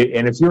know,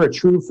 and if you're a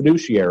true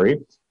fiduciary,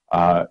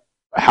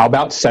 how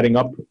about setting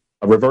up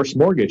a reverse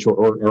mortgage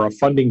or a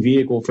funding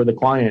vehicle for the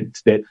client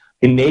that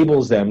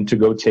enables them to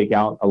go take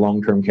out a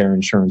long-term care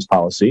insurance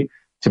policy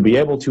to be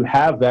able to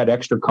have that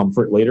extra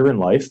comfort later in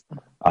life?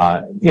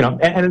 You know,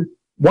 and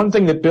one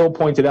thing that Bill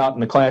pointed out in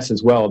the class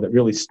as well that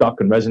really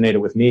stuck and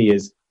resonated with me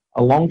is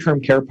a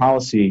long-term care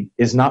policy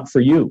is not for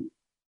you.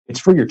 It's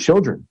for your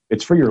children.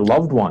 It's for your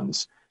loved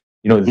ones.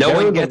 You know,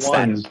 they're the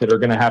ones that are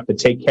going to have to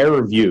take care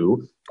of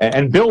you.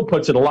 And Bill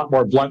puts it a lot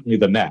more bluntly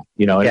than that.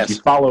 You know, if you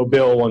follow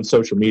Bill on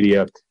social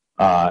media,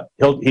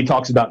 he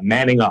talks about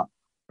manning up,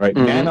 right?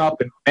 Man up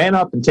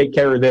and take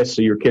care of this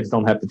so your kids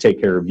don't have to take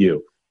care of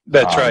you.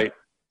 That's right.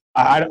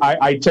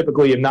 I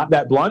typically am not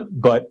that blunt,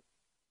 but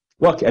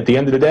look, at the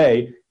end of the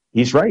day,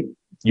 he's right.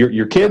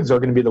 Your kids are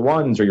going to be the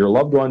ones, or your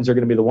loved ones are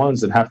going to be the ones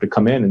that have to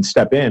come in and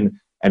step in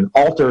and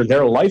alter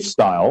their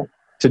lifestyle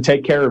to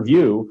take care of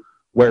you.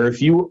 Where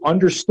if you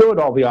understood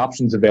all the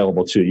options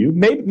available to you,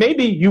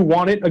 maybe you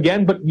want it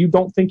again, but you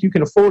don't think you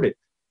can afford it.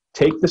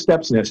 Take the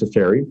steps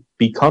necessary,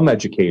 become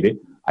educated.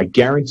 I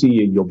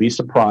guarantee you'll be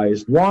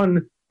surprised,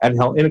 one, at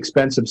how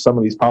inexpensive some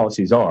of these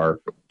policies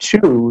are.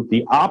 Two,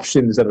 the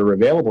options that are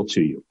available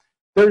to you.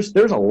 There's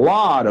a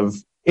lot of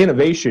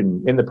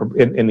innovation in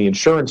the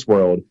insurance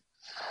world,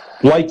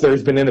 like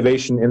there's been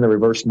innovation in the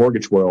reverse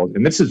mortgage world,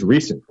 and this is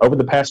recent, over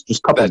the past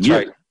just couple of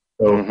years. Right.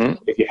 So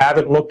if you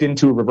haven't looked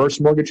into reverse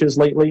mortgages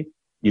lately,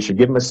 you should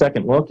give them a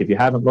second look. If you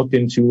haven't looked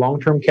into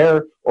long-term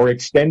care or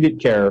extended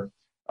care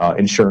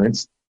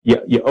insurance,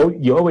 you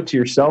owe it to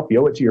yourself,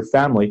 you owe it to your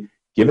family.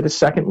 Give it a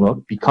second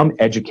look, become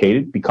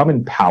educated, become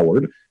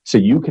empowered, so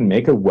you can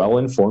make a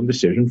well-informed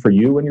decision for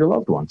you and your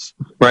loved ones.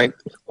 Right.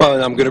 Well,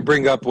 and I'm going to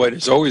bring up what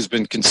has always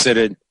been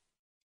considered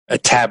a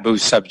taboo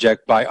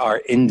subject by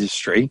our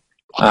industry.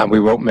 We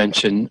won't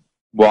mention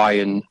why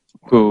and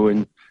who,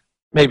 and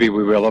maybe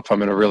we will if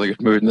I'm in a really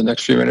good mood in the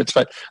next few minutes,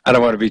 but I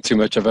don't want to be too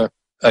much of a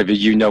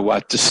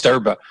you-know-what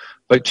disturber.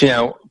 But, you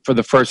know, for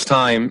the first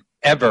time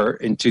ever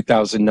in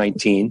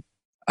 2019,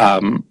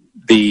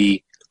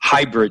 the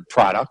hybrid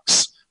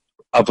products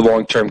of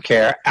long-term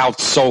care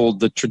outsold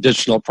the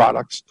traditional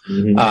products.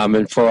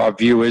 And for our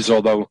viewers,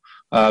 although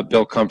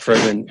Bill Comfort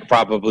and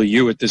probably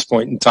you at this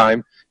point in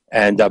time,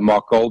 and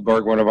Mark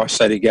Goldberg, one of our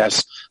study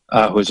guests,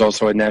 who is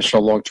also a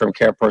national long-term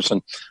care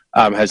person,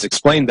 has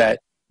explained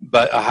that,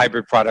 but a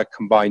hybrid product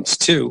combines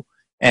two.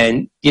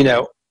 And, you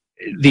know,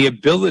 the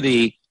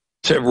ability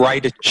to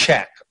write a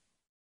check,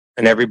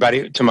 and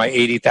everybody, to my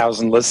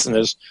 80,000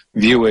 listeners,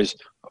 viewers,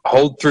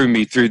 hold through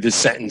me through this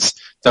sentence.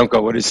 Don't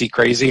go, what is he,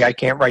 crazy? I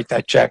can't write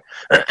that check.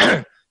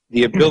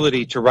 The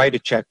ability to write a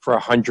check for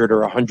 $100,000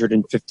 or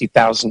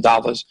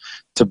 $150,000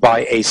 to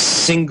buy a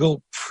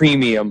single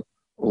premium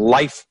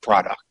life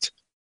product.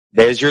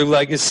 There's your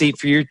legacy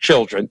for your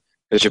children,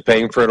 because you're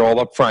paying for it all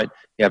up front.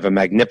 You have a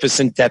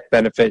magnificent death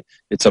benefit.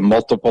 It's a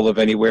multiple of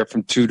anywhere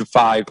from 2 to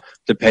 5,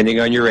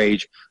 depending on your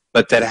age,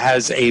 but that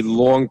has a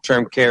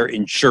long-term care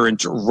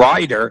insurance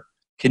rider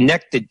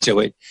connected to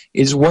it,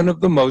 is one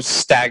of the most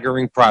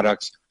staggering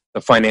products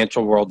the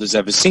financial world has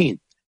ever seen.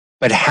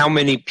 But how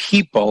many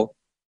people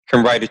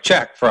can write a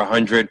check for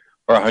 $100,000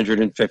 or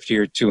 $150,000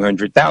 or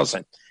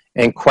 $200,000?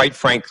 And quite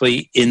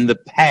frankly, in the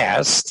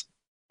past,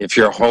 if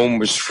your home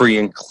was free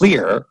and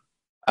clear,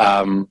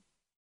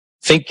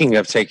 thinking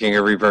of taking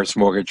a reverse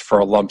mortgage for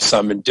a lump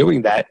sum and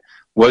doing that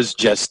was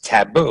just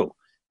taboo.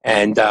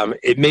 And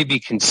it may be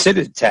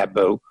considered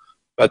taboo,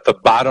 but the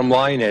bottom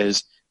line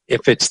is,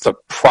 if it's the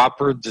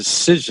proper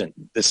decision,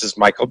 this is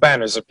Michael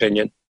Banner's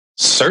opinion,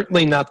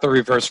 certainly not the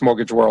reverse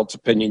mortgage world's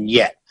opinion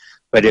yet,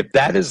 but if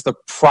that is the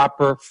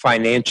proper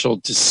financial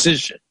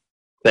decision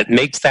that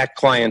makes that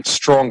client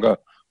stronger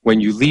when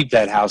you leave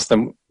that house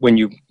than when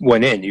you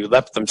went in, you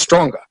left them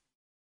stronger,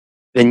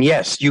 then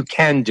yes, you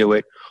can do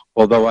it.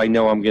 Although I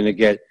know I'm going to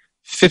get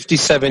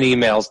 57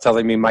 emails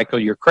telling me, Michael,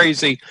 you're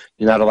crazy.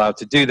 You're not allowed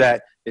to do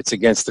that. It's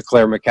against the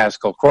Claire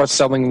McCaskill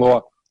cross-selling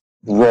law.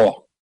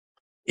 Wrong.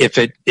 If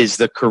it is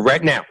the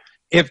correct, now,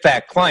 if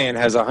that client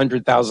has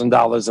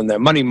 $100,000 in their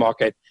money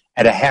market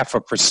at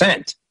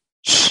 0.5%,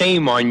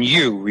 shame on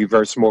you,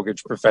 reverse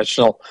mortgage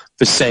professional,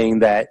 for saying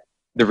that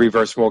the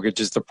reverse mortgage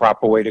is the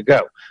proper way to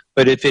go.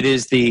 But if it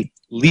is the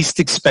least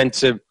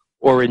expensive,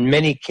 or in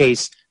many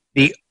cases,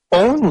 the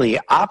only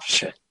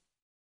option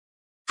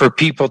for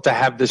people to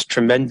have this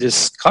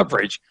tremendous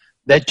coverage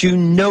that you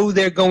know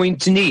they're going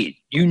to need,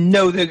 you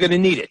know they're going to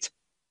need it,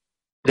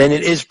 then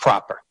it is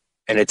proper,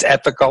 and it's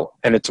ethical,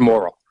 and it's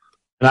moral.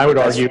 And I would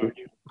argue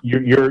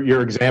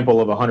your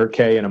example of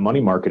 $100K in a money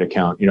market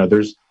account,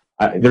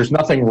 there's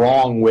nothing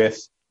wrong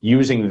with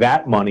using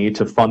that money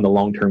to fund the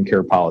long-term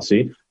care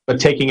policy, but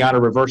taking out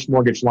a reverse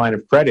mortgage line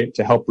of credit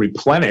to help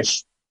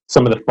replenish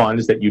some of the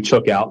funds that you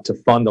took out to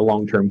fund the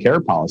long-term care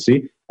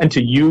policy, and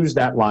to use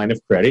that line of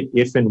credit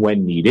if and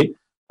when needed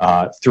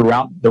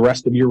throughout the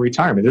rest of your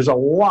retirement. There's a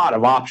lot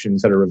of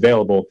options that are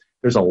available.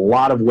 There's a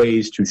lot of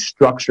ways to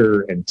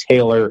structure and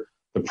tailor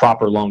the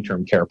proper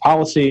long-term care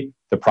policy,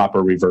 the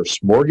proper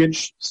reverse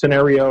mortgage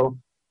scenario.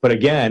 But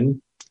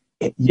again,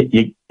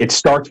 it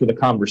starts with a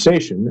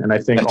conversation, and I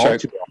think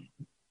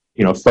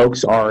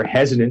folks are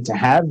hesitant to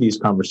have these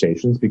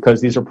conversations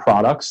because these are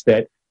products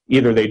that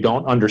either they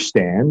don't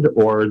understand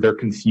or they're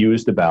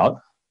confused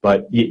about.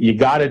 But you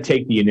got to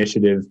take the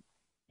initiative.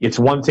 It's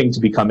one thing to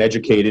become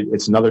educated.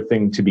 It's another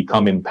thing to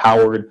become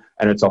empowered.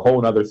 And it's a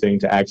whole other thing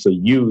to actually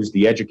use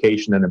the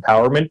education and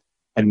empowerment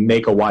and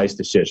make a wise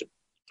decision.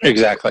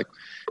 Exactly.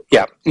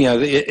 Yeah.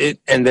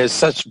 And there's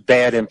such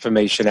bad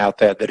information out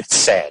there that it's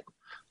sad.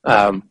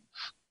 I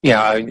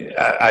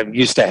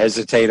used to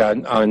hesitate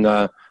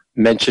on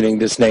mentioning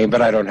this name,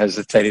 but I don't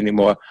hesitate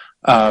anymore.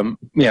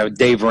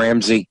 Dave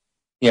Ramsey,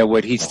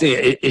 what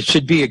it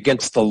should be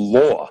against the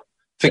law.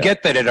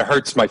 Forget that it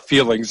hurts my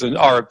feelings and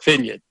our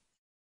opinion.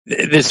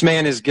 This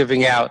man is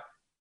giving out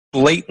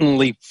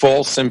blatantly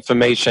false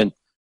information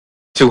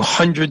to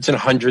hundreds and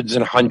hundreds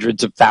and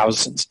hundreds of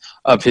thousands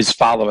of his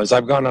followers.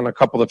 I've gone on a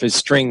couple of his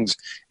strings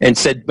and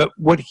said, but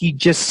what he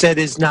just said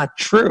is not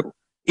true.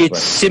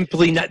 It's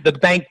simply not. The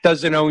bank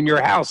doesn't own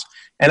your house.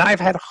 And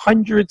I've had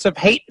hundreds of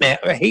hate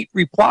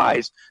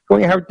replies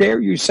going, how dare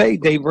you say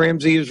Dave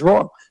Ramsey is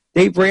wrong?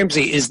 Dave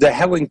Ramsey is the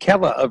Helen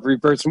Keller of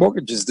reverse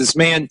mortgages. This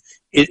man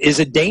is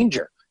a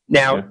danger.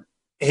 Now,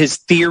 his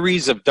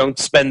theories of don't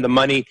spend the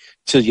money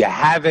till you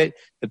have it,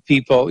 the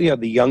people,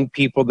 the young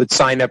people that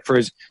sign up for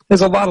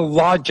there's a lot of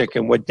logic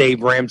in what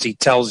Dave Ramsey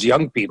tells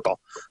young people.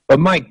 But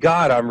my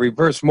God, on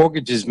reverse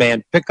mortgages,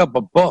 man, pick up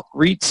a book,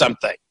 read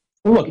something.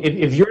 Look,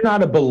 if you're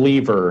not a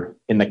believer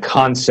in the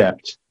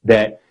concept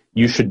that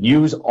you should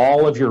use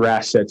all of your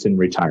assets in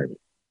retirement,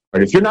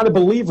 right? If you're not a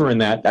believer in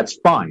that, that's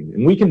fine.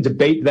 And we can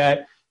debate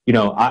that.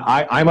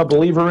 I'm a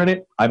believer in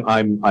it.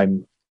 I'm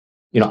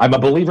a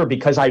believer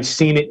because I've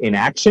seen it in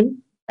action.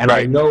 And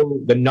I know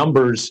the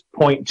numbers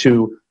point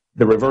to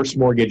the reverse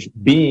mortgage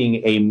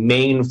being a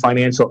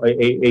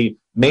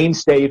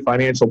mainstay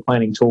financial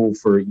planning tool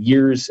for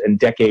years and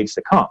decades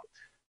to come.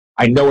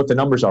 I know what the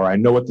numbers are. I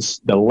know what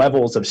the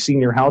levels of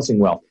senior housing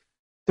wealth.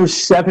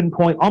 There's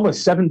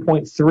almost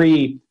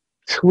 $7.3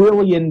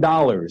 trillion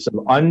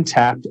of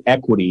untapped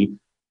equity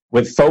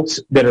with folks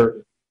that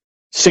are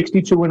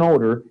 62 and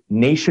older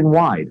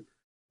nationwide.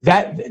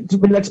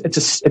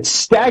 It's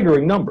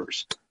staggering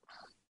numbers.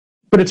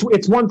 But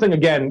it's one thing,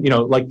 again,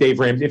 like Dave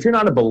Ramsey, if you're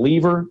not a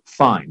believer,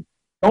 fine.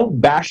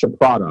 Don't bash a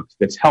product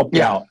that's helped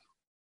out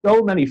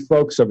so many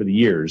folks over the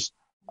years.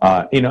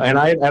 And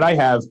I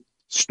have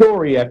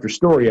story after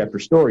story after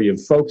story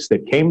of folks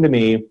that came to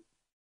me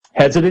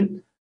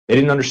hesitant. They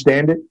didn't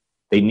understand it.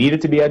 They needed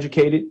to be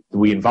educated.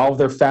 We involved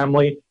their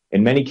family.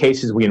 In many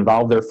cases, we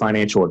involved their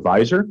financial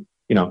advisor.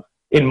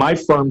 In my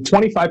firm,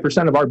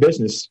 25% of our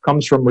business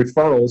comes from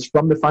referrals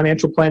from the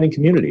financial planning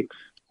community.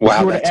 Wow, if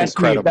you would have that's asked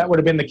incredible. me if that would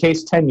have been the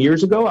case 10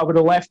 years ago, I would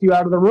have laughed you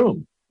out of the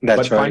room.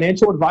 But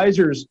financial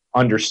advisors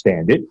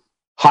understand it.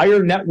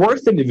 Higher net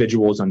worth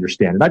individuals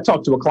understand it. I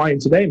talked to a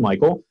client today,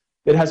 Michael,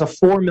 that has a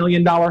 $4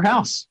 million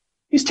house.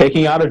 He's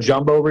taking out a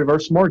jumbo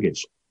reverse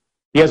mortgage.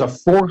 He has a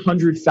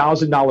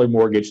 $400,000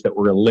 mortgage that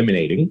we're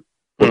eliminating.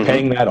 We're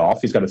paying that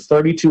off. He's got a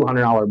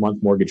 $3,200 a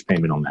month mortgage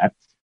payment on that.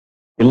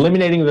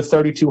 Eliminating the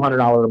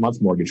 $3,200 a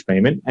month mortgage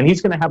payment, and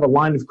he's going to have a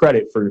line of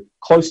credit for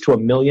close to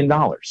 $1 million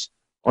on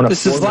a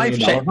 $4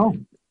 million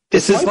home.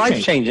 This is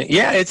life-changing.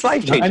 Yeah, it's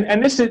life-changing.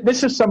 And this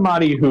is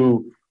somebody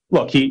who,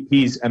 look,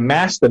 he's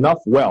amassed enough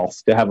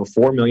wealth to have a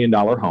 $4 million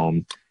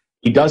home.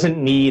 He doesn't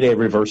need a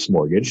reverse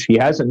mortgage. He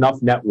has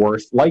enough net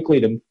worth, likely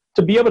to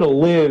be able to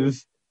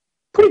live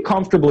pretty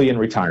comfortably in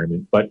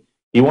retirement, but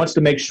he wants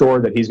to make sure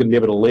that he's going to be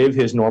able to live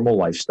his normal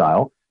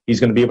lifestyle. He's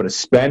going to be able to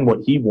spend what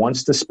he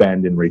wants to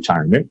spend in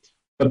retirement.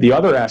 But the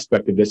other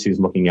aspect of this he's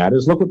looking at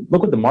is look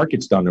what the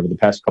market's done over the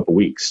past couple of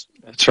weeks.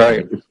 That's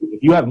right.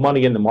 If you have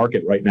money in the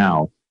market right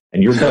now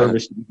and you're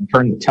nervous to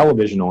turn the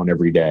television on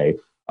every day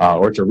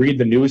or to read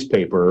the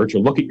newspaper or to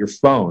look at your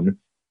phone,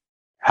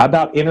 how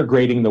about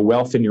integrating the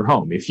wealth in your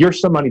home? If you're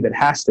somebody that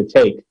has to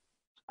take,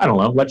 I don't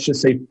know, let's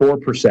just say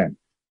 4%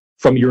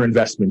 from your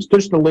investments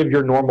just to live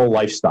your normal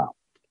lifestyle.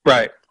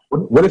 Right.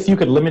 What if you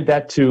could limit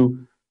that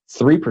to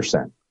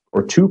 3%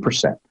 or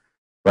 2%?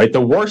 Right.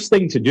 The worst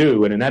thing to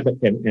do in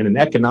an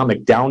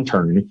economic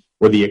downturn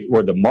where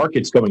the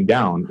market's going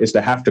down is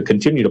to have to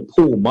continue to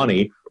pool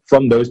money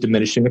from those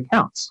diminishing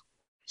accounts.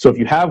 So if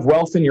you have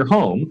wealth in your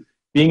home,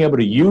 being able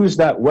to use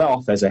that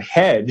wealth as a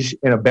hedge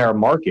in a bear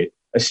market,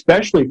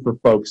 especially for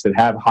folks that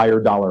have higher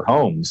dollar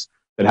homes,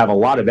 that have a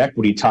lot of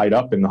equity tied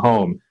up in the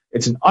home,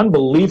 it's an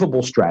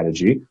unbelievable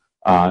strategy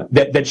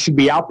that should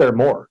be out there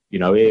more.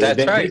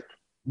 That's right. It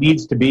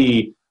needs to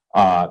be.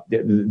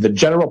 The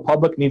general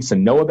public needs to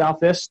know about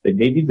this. They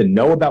need to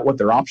know about what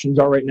their options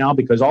are right now,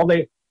 because all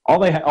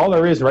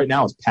there is right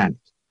now is panic.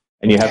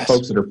 And you have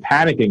folks that are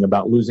panicking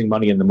about losing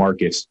money in the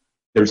markets.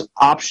 There's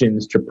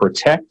options to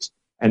protect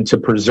and to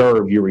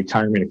preserve your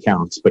retirement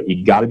accounts, but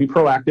you got to be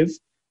proactive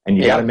and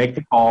you got to make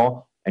the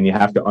call and you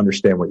have to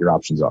understand what your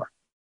options are.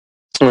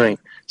 All right.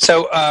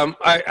 So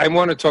I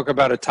want to talk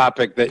about a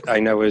topic that I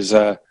know is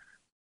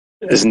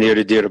near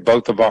and dear to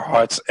both of our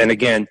hearts. And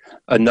again,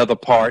 another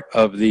part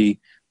of the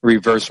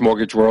reverse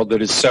mortgage world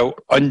that is so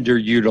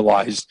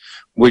underutilized,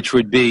 which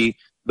would be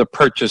the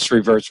purchase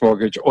reverse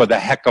mortgage, or the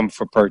HECM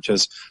for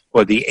purchase,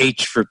 or the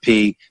H for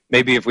P.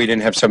 Maybe if we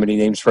didn't have so many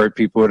names for it,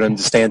 people would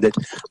understand it.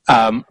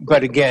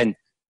 But again,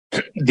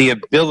 the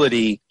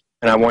ability,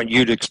 and I want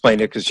you to explain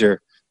it because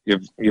you're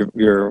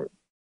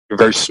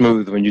very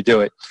smooth when you do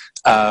it.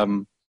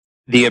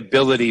 The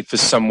ability for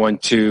someone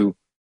to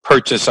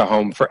purchase a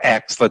home for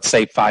X, let's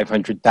say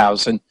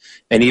 $500,000,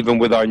 and even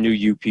with our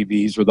new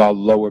UPBs, with our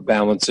lower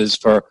balances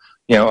for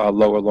our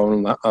lower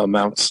loan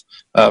amounts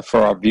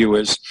for our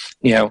viewers,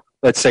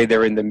 let's say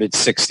they're in the mid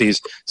 60s,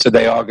 so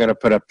they are going to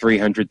put up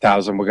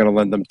 $300,000. We're going to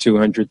lend them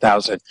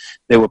 $200,000.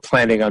 They were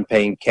planning on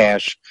paying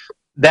cash.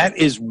 That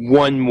is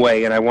one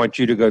way, and I want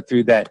you to go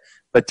through that.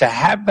 But to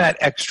have that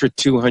extra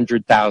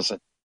 $200,000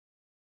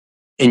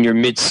 in your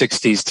mid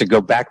 60s to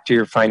go back to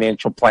your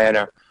financial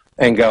planner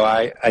and go,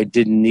 I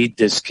didn't need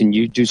this. Can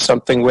you do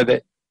something with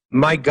it?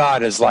 My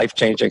God, is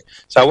life-changing.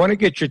 So I want to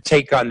get your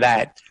take on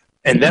that.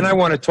 And then I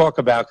want to talk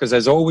about, because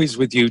as always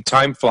with you,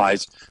 time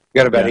flies. We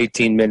got about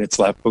 18 minutes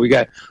left. But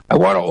I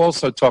want to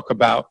also talk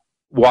about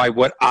why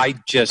what I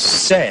just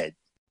said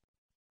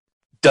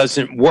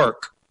doesn't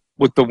work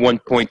with the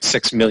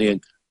 1.6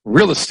 million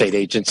real estate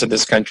agents in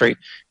this country.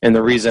 And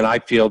the reason I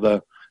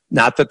feel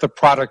not that the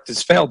product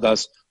has failed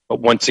us, but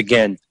once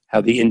again,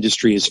 how the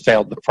industry has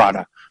failed the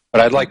product. But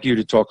I'd like you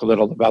to talk a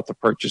little about the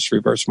purchase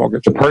reverse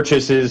mortgage. The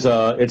purchase is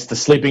it's the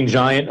sleeping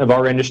giant of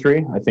our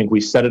industry. I think we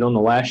said it on the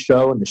last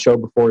show and the show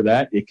before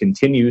that. It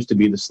continues to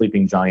be the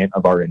sleeping giant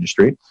of our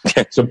industry.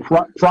 So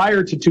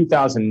prior to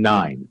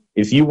 2009,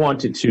 if you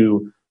wanted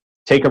to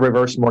take a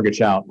reverse mortgage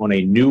out on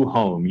a new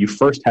home, you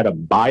first had to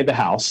buy the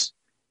house,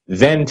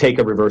 then take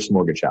a reverse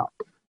mortgage out.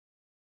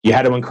 You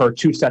had to incur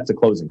 2 sets of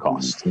closing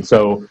costs. And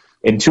so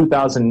in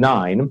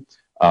 2009,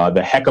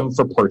 the HECM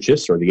for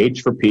purchase, or the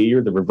H for P,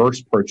 or the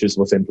reverse purchase,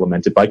 was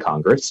implemented by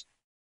Congress.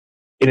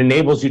 It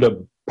enables you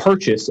to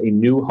purchase a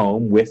new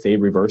home with a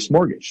reverse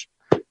mortgage.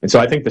 And so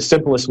I think the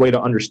simplest way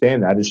to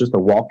understand that is just to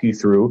walk you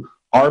through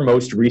our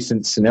most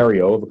recent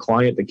scenario of a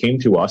client that came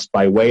to us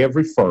by way of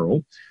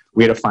referral.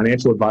 We had a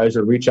financial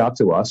advisor reach out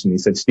to us, and he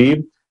said,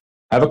 Steve,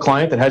 I have a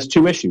client that has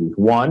 2 issues.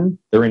 One,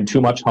 they're in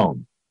too much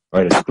home.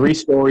 Right? It's 3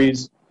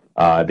 stories.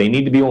 They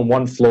need to be on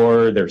 1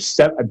 floor.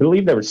 I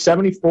believe they were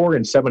 74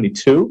 and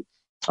 72.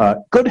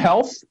 Good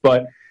health,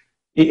 but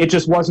it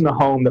just wasn't a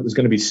home that was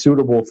going to be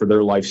suitable for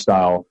their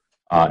lifestyle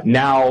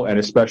now and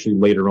especially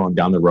later on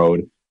down the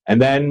road.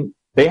 And then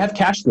they have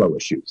cash flow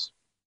issues.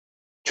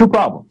 2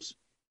 problems.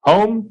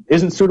 Home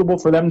isn't suitable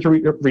for them to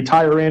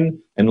retire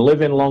in and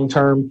live in long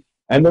term,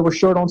 and they were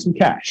short on some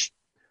cash.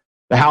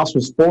 The house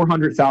was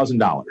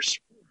 $400,000.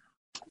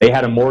 They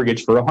had a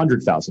mortgage for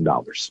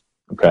 $100,000.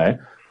 Okay.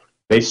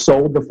 They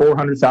sold the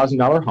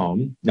 $400,000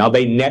 home. Now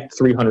they net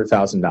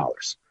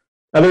 $300,000.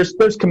 Now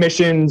there's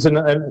commissions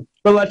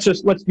but let's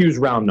use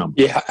round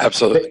numbers. Yeah,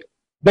 absolutely.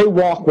 They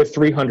walk with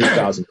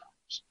 $300,000.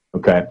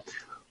 Okay.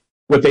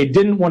 What they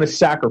didn't want to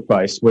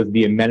sacrifice was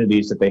the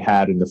amenities that they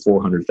had in the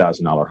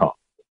 $400,000 home.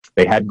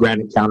 They had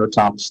granite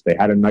countertops. They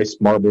had a nice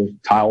marble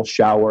tile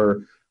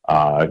shower,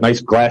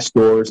 nice glass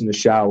doors in the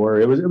shower.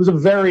 It was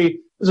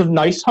a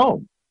nice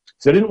home.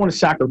 So they didn't want to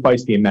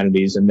sacrifice the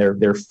amenities, and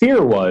their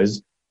fear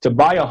was to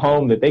buy a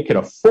home that they could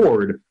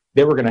afford.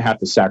 They were going to have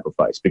to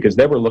sacrifice because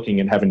they were looking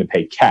at having to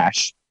pay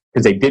cash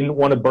because they didn't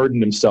want to burden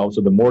themselves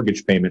with a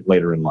mortgage payment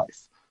later in life.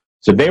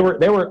 So they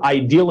were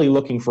ideally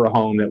looking for a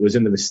home that was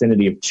in the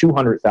vicinity of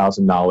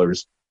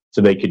 $200,000,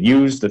 so they could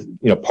use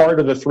the part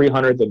of the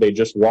 $300,000 that they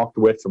just walked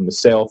with from the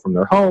sale from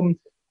their home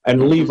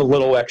and leave a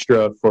little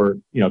extra for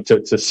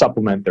to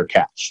supplement their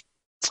cash.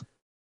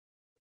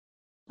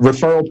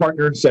 referral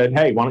partner said,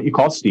 hey, why don't you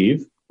call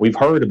Steve? We've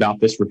heard about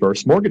this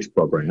reverse mortgage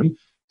program.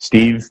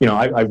 Steve,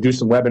 I do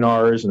some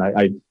webinars and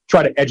I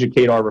try to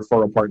educate our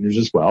referral partners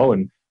as well.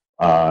 And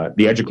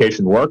the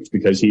education worked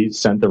because he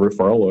sent the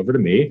referral over to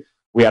me.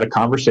 We had a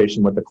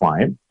conversation with the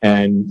client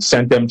and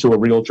sent them to a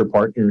realtor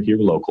partner here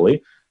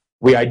locally.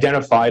 We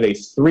identified a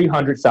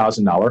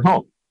 $300,000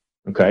 home,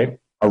 okay?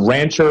 A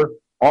rancher,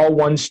 all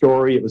one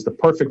story. It was the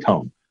perfect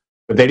home.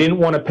 But they didn't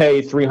want to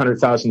pay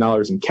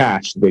 $300,000 in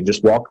cash that they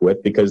just walked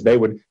with because they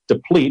would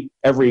deplete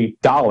every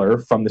dollar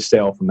from the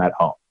sale from that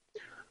home.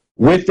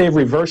 With a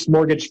reverse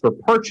mortgage for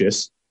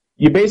purchase,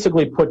 you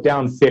basically put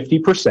down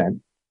 50%.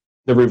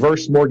 The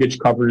reverse mortgage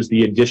covers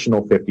the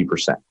additional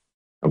 50%,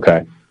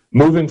 okay?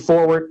 Moving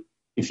forward,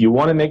 if you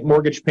want to make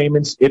mortgage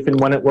payments, if and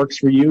when it works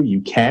for you, you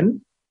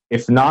can.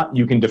 If not,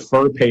 you can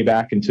defer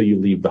payback until you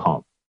leave the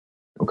home,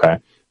 okay?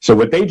 So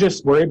what they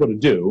just were able to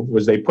do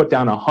was they put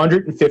down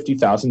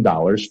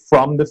 $150,000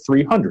 from the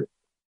 $300,000.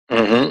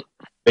 Mm-hmm.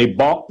 They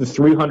bought the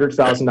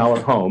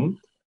 $300,000 home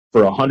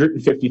for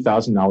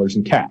 $150,000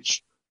 in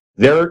cash.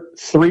 Their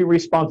three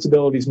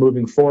responsibilities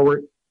moving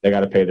forward: they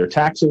got to pay their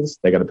taxes,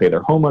 they got to pay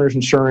their homeowners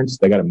insurance,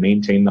 they got to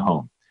maintain the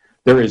home.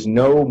 There is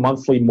no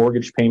monthly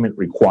mortgage payment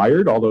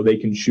required, although they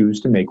can choose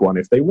to make one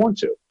if they want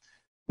to.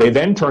 They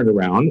then turned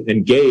around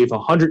and gave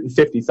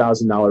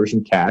 $150,000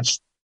 in cash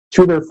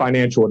to their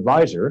financial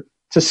advisor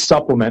to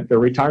supplement their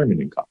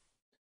retirement income.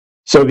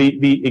 So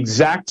the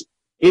exact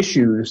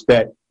issues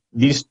that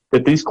these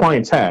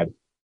clients had,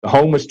 the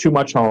home was too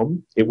much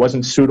home, it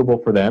wasn't suitable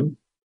for them,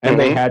 and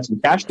they had some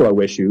cash flow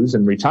issues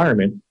in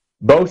retirement.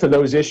 Both of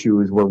those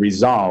issues were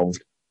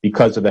resolved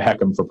because of the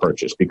HECM for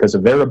purchase, because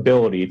of their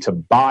ability to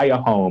buy a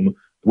home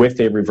with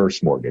a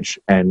reverse mortgage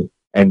and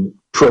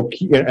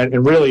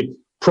really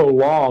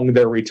prolong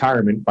their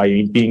retirement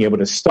by being able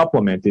to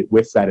supplement it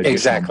with that additional.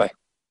 Exactly.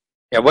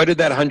 Yeah, what did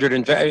that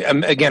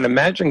again,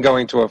 imagine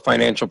going to a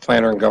financial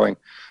planner and going,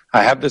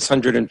 I have this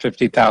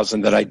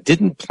 $150,000 that I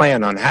didn't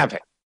plan on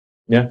having.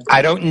 Yeah.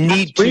 I don't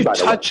need to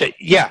touch it.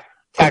 Yeah.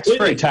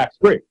 Tax-free.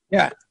 Tax-free.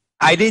 Yeah.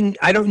 I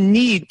don't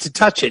need to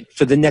touch it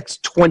for the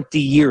next 20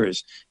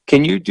 years.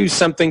 Can you do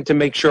something to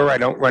make sure I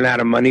don't run out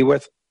of money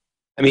with?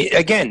 I mean,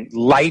 again,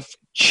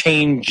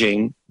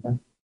 life-changing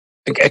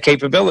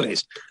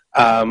capabilities.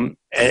 And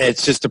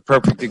it's just a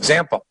perfect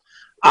example.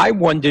 I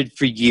wondered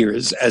for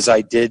years, as I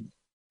did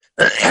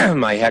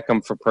my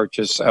HECM for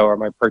purchase or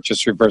my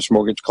purchase reverse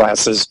mortgage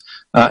classes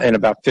in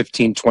about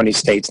 15, 20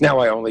 states. Now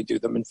I only do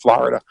them in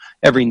Florida,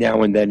 every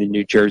now and then in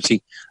New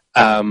Jersey.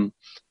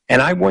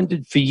 And I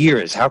wondered for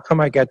years, how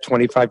come I got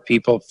 25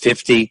 people,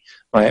 50?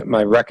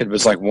 My record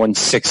was like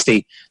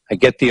 160. I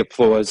get the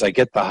applause. I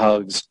get the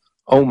hugs.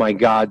 Oh, my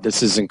God,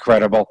 this is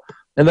incredible.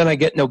 And then I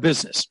get no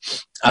business.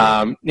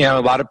 A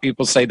lot of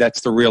people say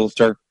that's the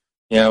realtor,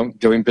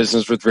 doing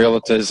business with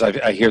realtors.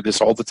 I hear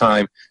this all the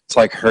time. It's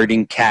like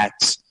herding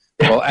cats.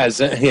 Well, as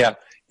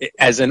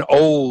an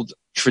old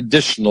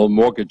traditional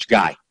mortgage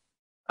guy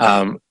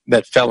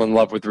that fell in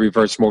love with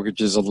reverse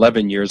mortgages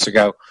 11 years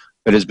ago,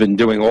 but has been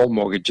doing all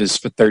mortgages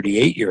for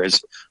 38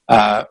 years,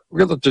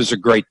 realtors are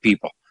great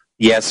people.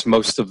 Yes,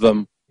 most of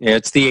them,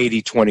 it's the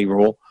 80-20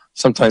 rule.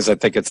 Sometimes I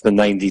think it's the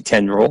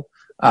 90-10 rule.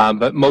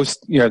 But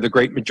most, the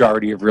great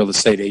majority of real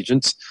estate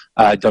agents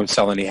don't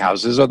sell any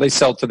houses, or they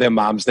sell to their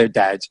moms, their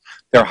dads,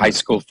 their high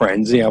school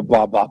friends,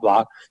 blah, blah,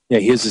 blah.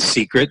 Here's a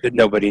secret that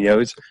nobody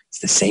knows. It's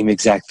the same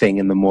exact thing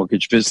in the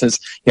mortgage business.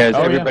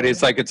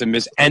 Everybody's like it's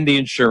and the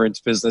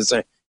insurance business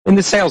and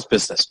the sales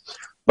business.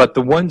 But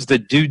the ones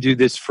that do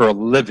this for a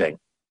living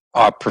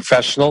are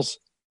professionals.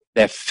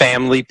 They're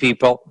family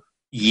people.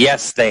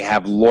 Yes, they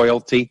have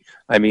loyalty.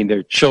 I mean,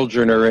 their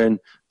children are in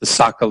the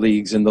soccer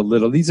leagues and the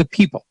little. These are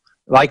people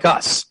like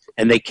us,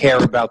 and they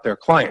care about their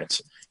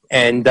clients.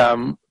 And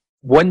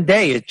one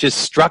day it just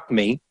struck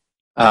me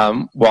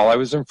while I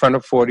was in front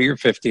of 40 or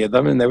 50 of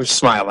them, and they were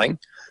smiling,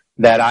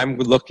 that I'm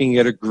looking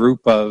at a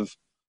group of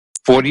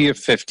 40 or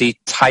 50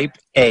 type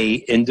A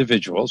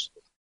individuals.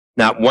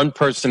 Not one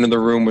person in the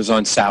room was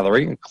on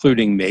salary,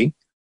 including me.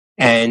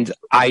 And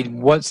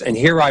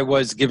here I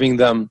was giving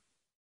them,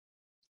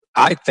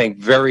 I think,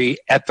 very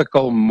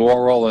ethical,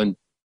 moral, and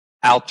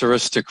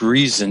altruistic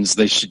reasons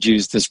they should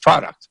use this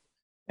product.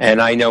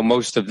 And I know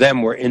most of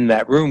them were in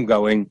that room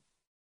going,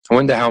 I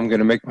wonder how I'm going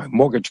to make my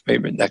mortgage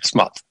payment next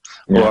month.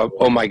 Yeah. Or,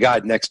 oh my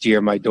God, next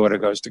year my daughter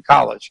goes to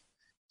college.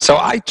 So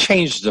I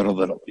changed it a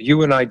little.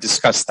 You and I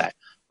discussed that.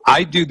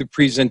 I do the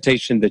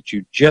presentation that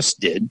you just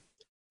did,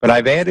 but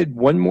I've added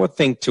one more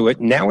thing to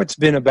it. Now it's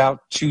been about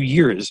 2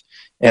 years.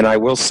 And I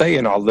will say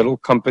in our little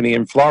company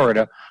in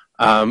Florida,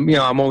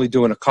 I'm only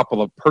doing a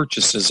couple of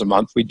purchases a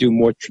month. We do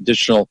more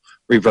traditional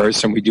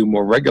reverse and we do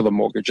more regular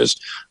mortgages.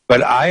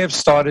 But I have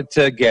started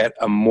to get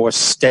a more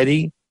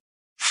steady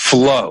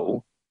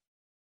flow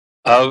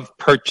of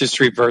purchase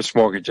reverse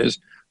mortgages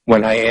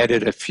when I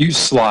added a few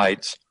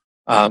slides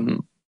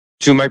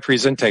to my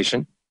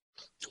presentation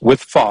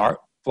with FAR,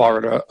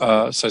 Florida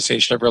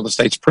Association of Real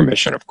Estate's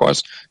permission, of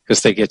course,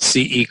 because they get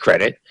CE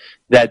credit,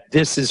 that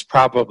this is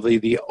probably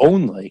the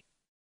only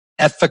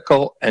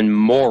ethical and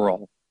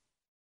moral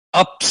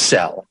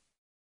upsell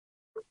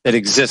that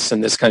exists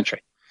in this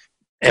country.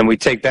 And we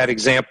take that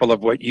example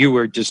of what you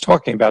were just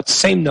talking about,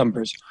 same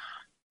numbers,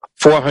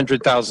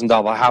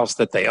 $400,000 house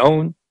that they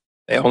own,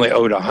 they only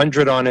owed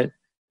 100 on it,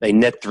 they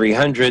net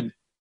 300,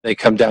 they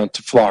come down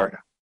to Florida.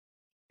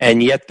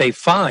 And yet they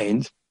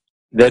find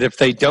that if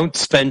they don't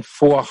spend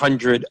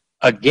 400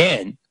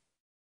 again,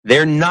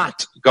 they're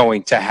not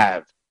going to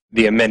have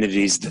the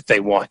amenities that they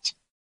want.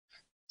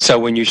 So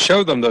when you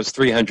show them those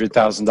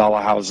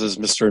 $300,000 houses,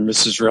 Mr. and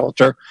Mrs.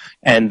 Realtor,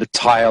 and the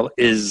tile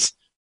is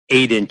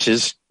 8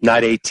 inches,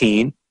 not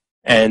 18,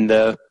 and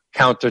the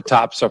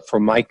countertops are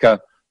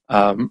Formica,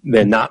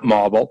 they're not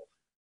marble,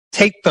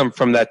 take them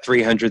from that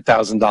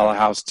 $300,000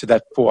 house to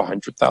that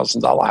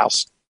 $400,000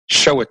 house.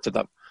 Show it to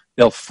them.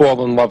 They'll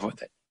fall in love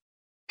with it.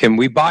 Can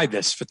we buy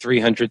this for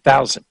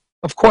 $300,000?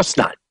 Of course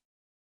not.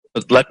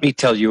 But let me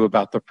tell you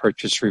about the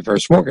purchase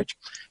reverse mortgage.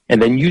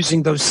 And then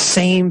using those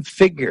same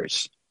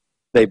figures,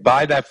 they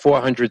buy that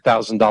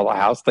 $400,000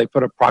 house. They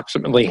put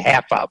approximately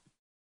half up.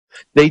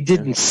 They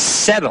didn't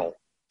settle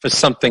for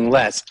something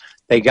less.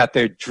 They got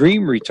their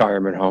dream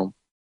retirement home.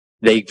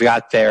 They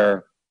got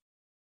their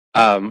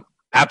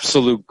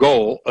absolute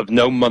goal of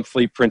no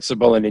monthly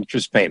principal and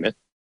interest payment.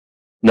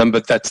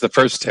 That's the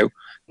first two.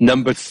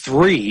 Number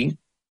 3,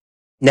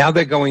 now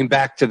they're going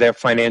back to their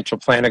financial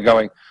planner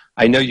going,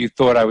 I know you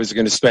thought I was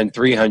going to spend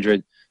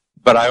 300,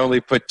 but I only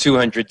put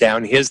 200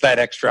 down. Here's that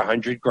extra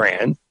 100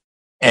 grand.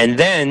 And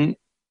then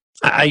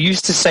I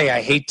used to say,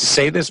 I hate to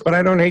say this, but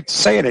I don't hate to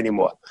say it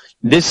anymore.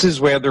 This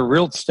is where the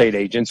real estate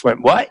agents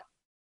went, what?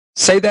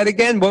 Say that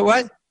again.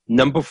 What?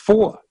 Number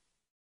 4,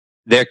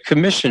 their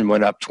commission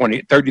went up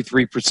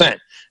 33%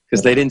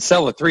 because they didn't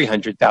sell a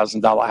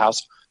 $300,000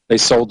 house. They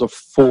sold a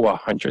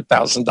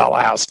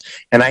 $400,000 house.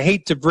 And I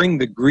hate to bring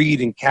the greed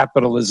and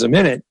capitalism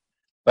in it,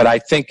 but I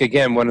think,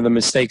 again, one of the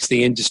mistakes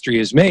the industry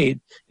has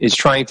made is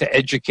trying to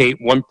educate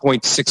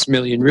 1.6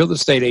 million real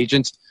estate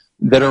agents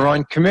that are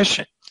on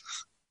commission.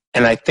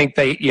 And I think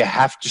you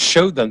have to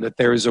show them that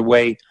there is a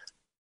way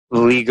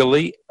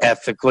legally,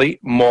 ethically,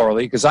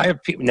 morally, because I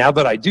have people, now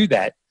that I do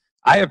that,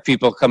 I have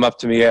people come up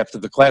to me after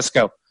the class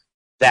go,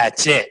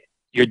 that's it.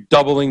 You're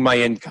doubling my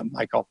income,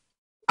 Michael.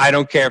 I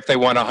don't care if they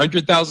want a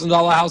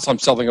 $100,000 house, I'm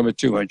selling them at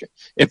 200.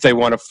 If they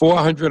want a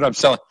 400, I'm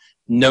selling.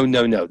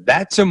 No.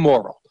 That's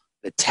immoral.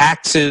 The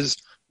taxes,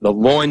 the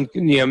lawn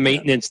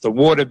maintenance, the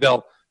water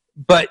bill.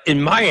 But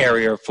in my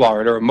area of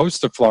Florida, or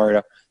most of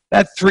Florida,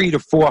 that $300,000 to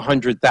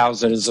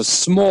 $400,000 is a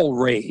small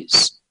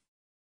raise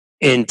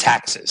in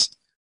taxes.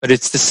 But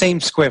it's the same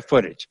square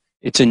footage.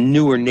 It's a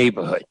newer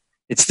neighborhood.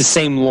 It's the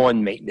same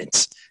lawn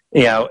maintenance.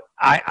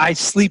 I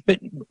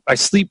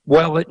sleep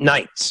well at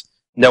nights,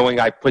 knowing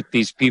I put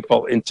these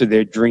people into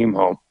their dream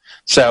home.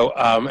 So,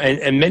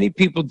 and many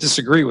people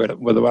disagree with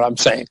what I'm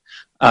saying,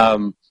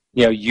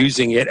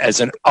 using it as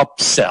an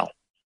upsell.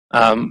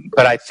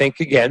 But I think,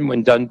 again,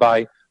 when done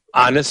by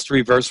honest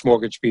reverse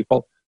mortgage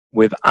people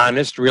with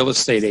honest real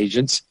estate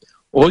agents,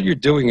 all you're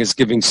doing is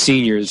giving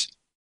seniors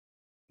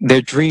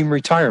their dream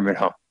retirement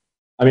home.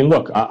 I mean,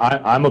 look,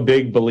 I'm a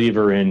big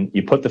believer in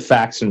you put the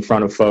facts in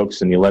front of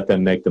folks and you let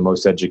them make the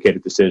most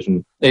educated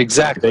decision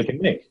exactly they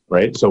can make,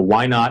 right? So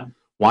why not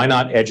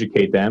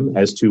educate them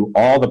as to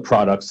all the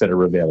products that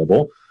are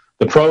available,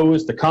 the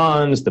pros, the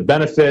cons, the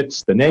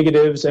benefits, the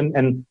negatives,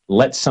 and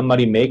let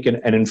somebody make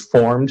an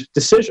informed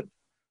decision.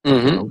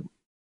 Mm-hmm.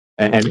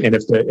 And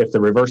if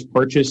the reverse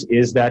purchase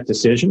is that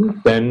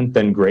decision,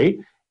 then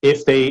great.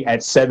 If they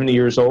at 70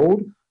 years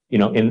old,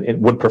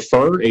 would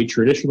prefer a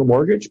traditional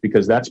mortgage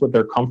because that's what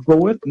they're comfortable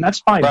with, and that's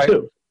fine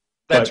too.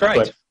 That's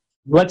right.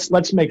 But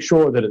let's make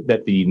sure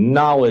that the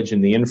knowledge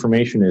and the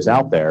information is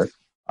out there.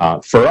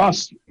 For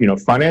us,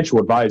 financial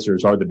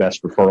advisors are the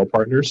best referral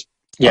partners.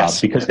 Yes,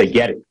 because they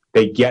get it.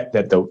 They get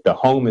that the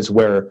home is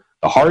where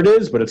the heart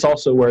is, but it's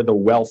also where the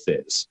wealth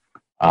is.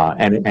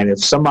 And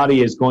if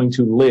somebody is going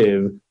to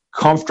live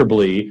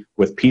comfortably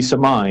with peace of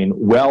mind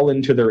well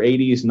into their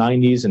 80s,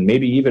 90s, and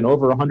maybe even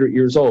over 100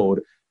 years old,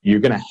 you're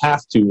going to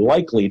have to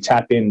likely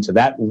tap into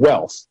that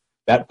wealth,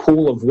 that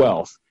pool of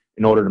wealth,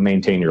 in order to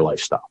maintain your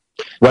lifestyle.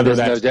 Whether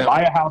that's to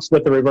buy a house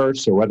with the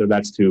reverse, or whether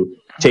that's to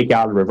take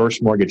out a reverse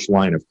mortgage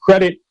line of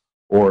credit,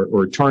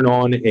 or turn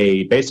on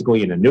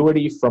basically an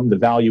annuity from the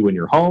value in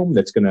your home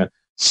that's going to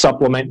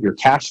supplement your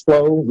cash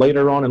flow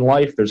later on in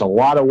life. There's a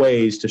lot of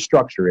ways to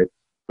structure it,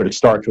 but it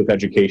starts with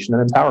education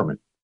and empowerment.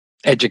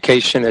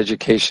 Education.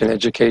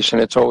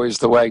 It's always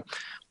the way.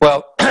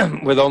 Well,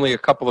 with only a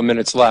couple of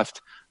minutes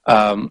left,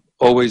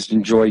 always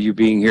enjoy you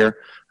being here.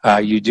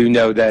 You do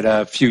know that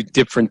a few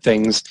different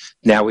things,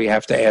 now we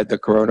have to add the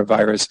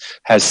coronavirus,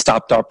 has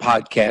stopped our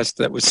podcast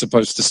that was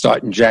supposed to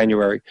start in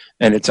January,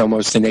 and it's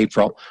almost in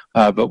April.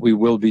 But we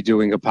will be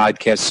doing a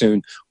podcast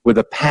soon with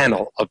a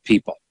panel of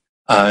people.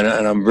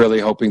 And I'm really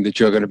hoping that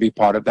you're going to be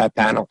part of that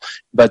panel.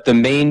 But the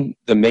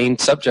main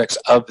subjects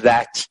of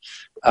that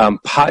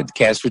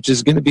podcast, which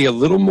is going to be a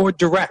little more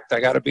direct, I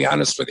got to be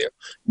honest with you,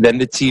 than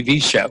the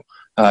TV show.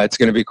 It's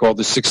going to be called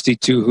the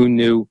 62 Who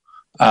Knew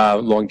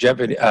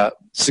Longevity,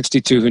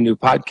 62 Who Knew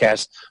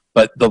podcast,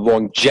 but the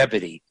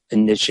Longevity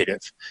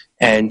Initiative.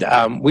 And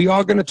we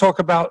are going to talk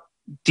about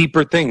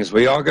deeper things.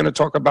 We are going to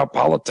talk about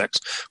politics.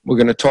 We're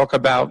going to talk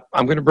about,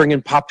 I'm going to bring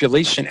in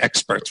population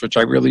experts, which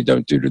I really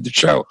don't do to the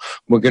show.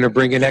 We're going to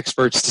bring in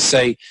experts to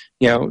say,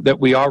 that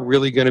we are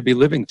really going to be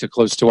living to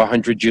close to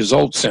 100 years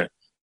old soon.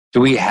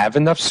 Do we have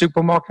enough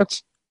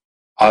supermarkets?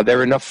 Are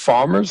there enough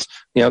farmers?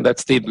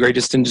 That's the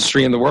greatest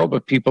industry in the world,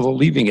 but people are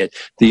leaving it.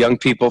 The young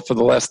people for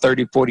the last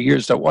 30, 40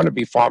 years don't want to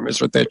be farmers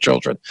with their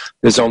children.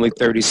 There's only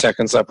 30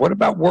 seconds left. What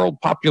about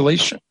world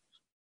population?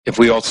 If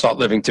we all start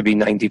living to be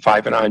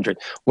 95 and 100.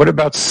 What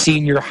about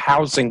senior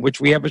housing, which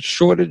we have a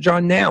shortage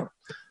on now?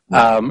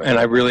 And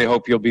I really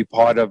hope you'll be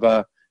part of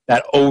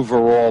that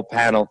overall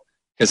panel,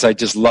 because I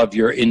just love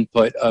your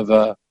input of,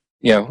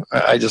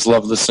 I just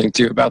love listening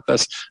to you about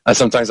this.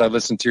 Sometimes I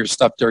listen to your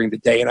stuff during the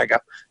day and I go,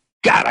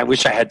 God, I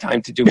wish I had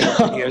time to do more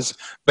videos.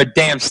 But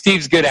damn,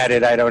 Steve's good at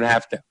it. I don't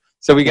have to.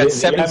 So we got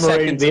 7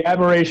 seconds. The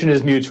admiration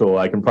is mutual.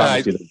 I can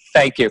promise you that.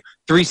 Thank you.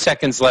 3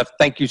 seconds left.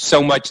 Thank you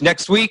so much.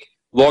 Next week,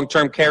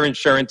 long-term care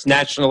insurance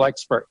national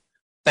expert.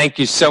 Thank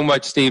you so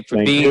much, Steve,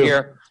 for being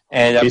here,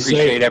 and I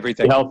appreciate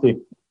everything. Be healthy.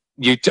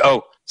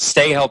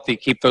 Stay healthy.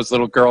 Keep those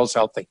little girls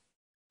healthy.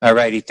 All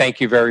righty.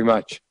 Thank you very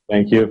much.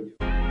 Thank you.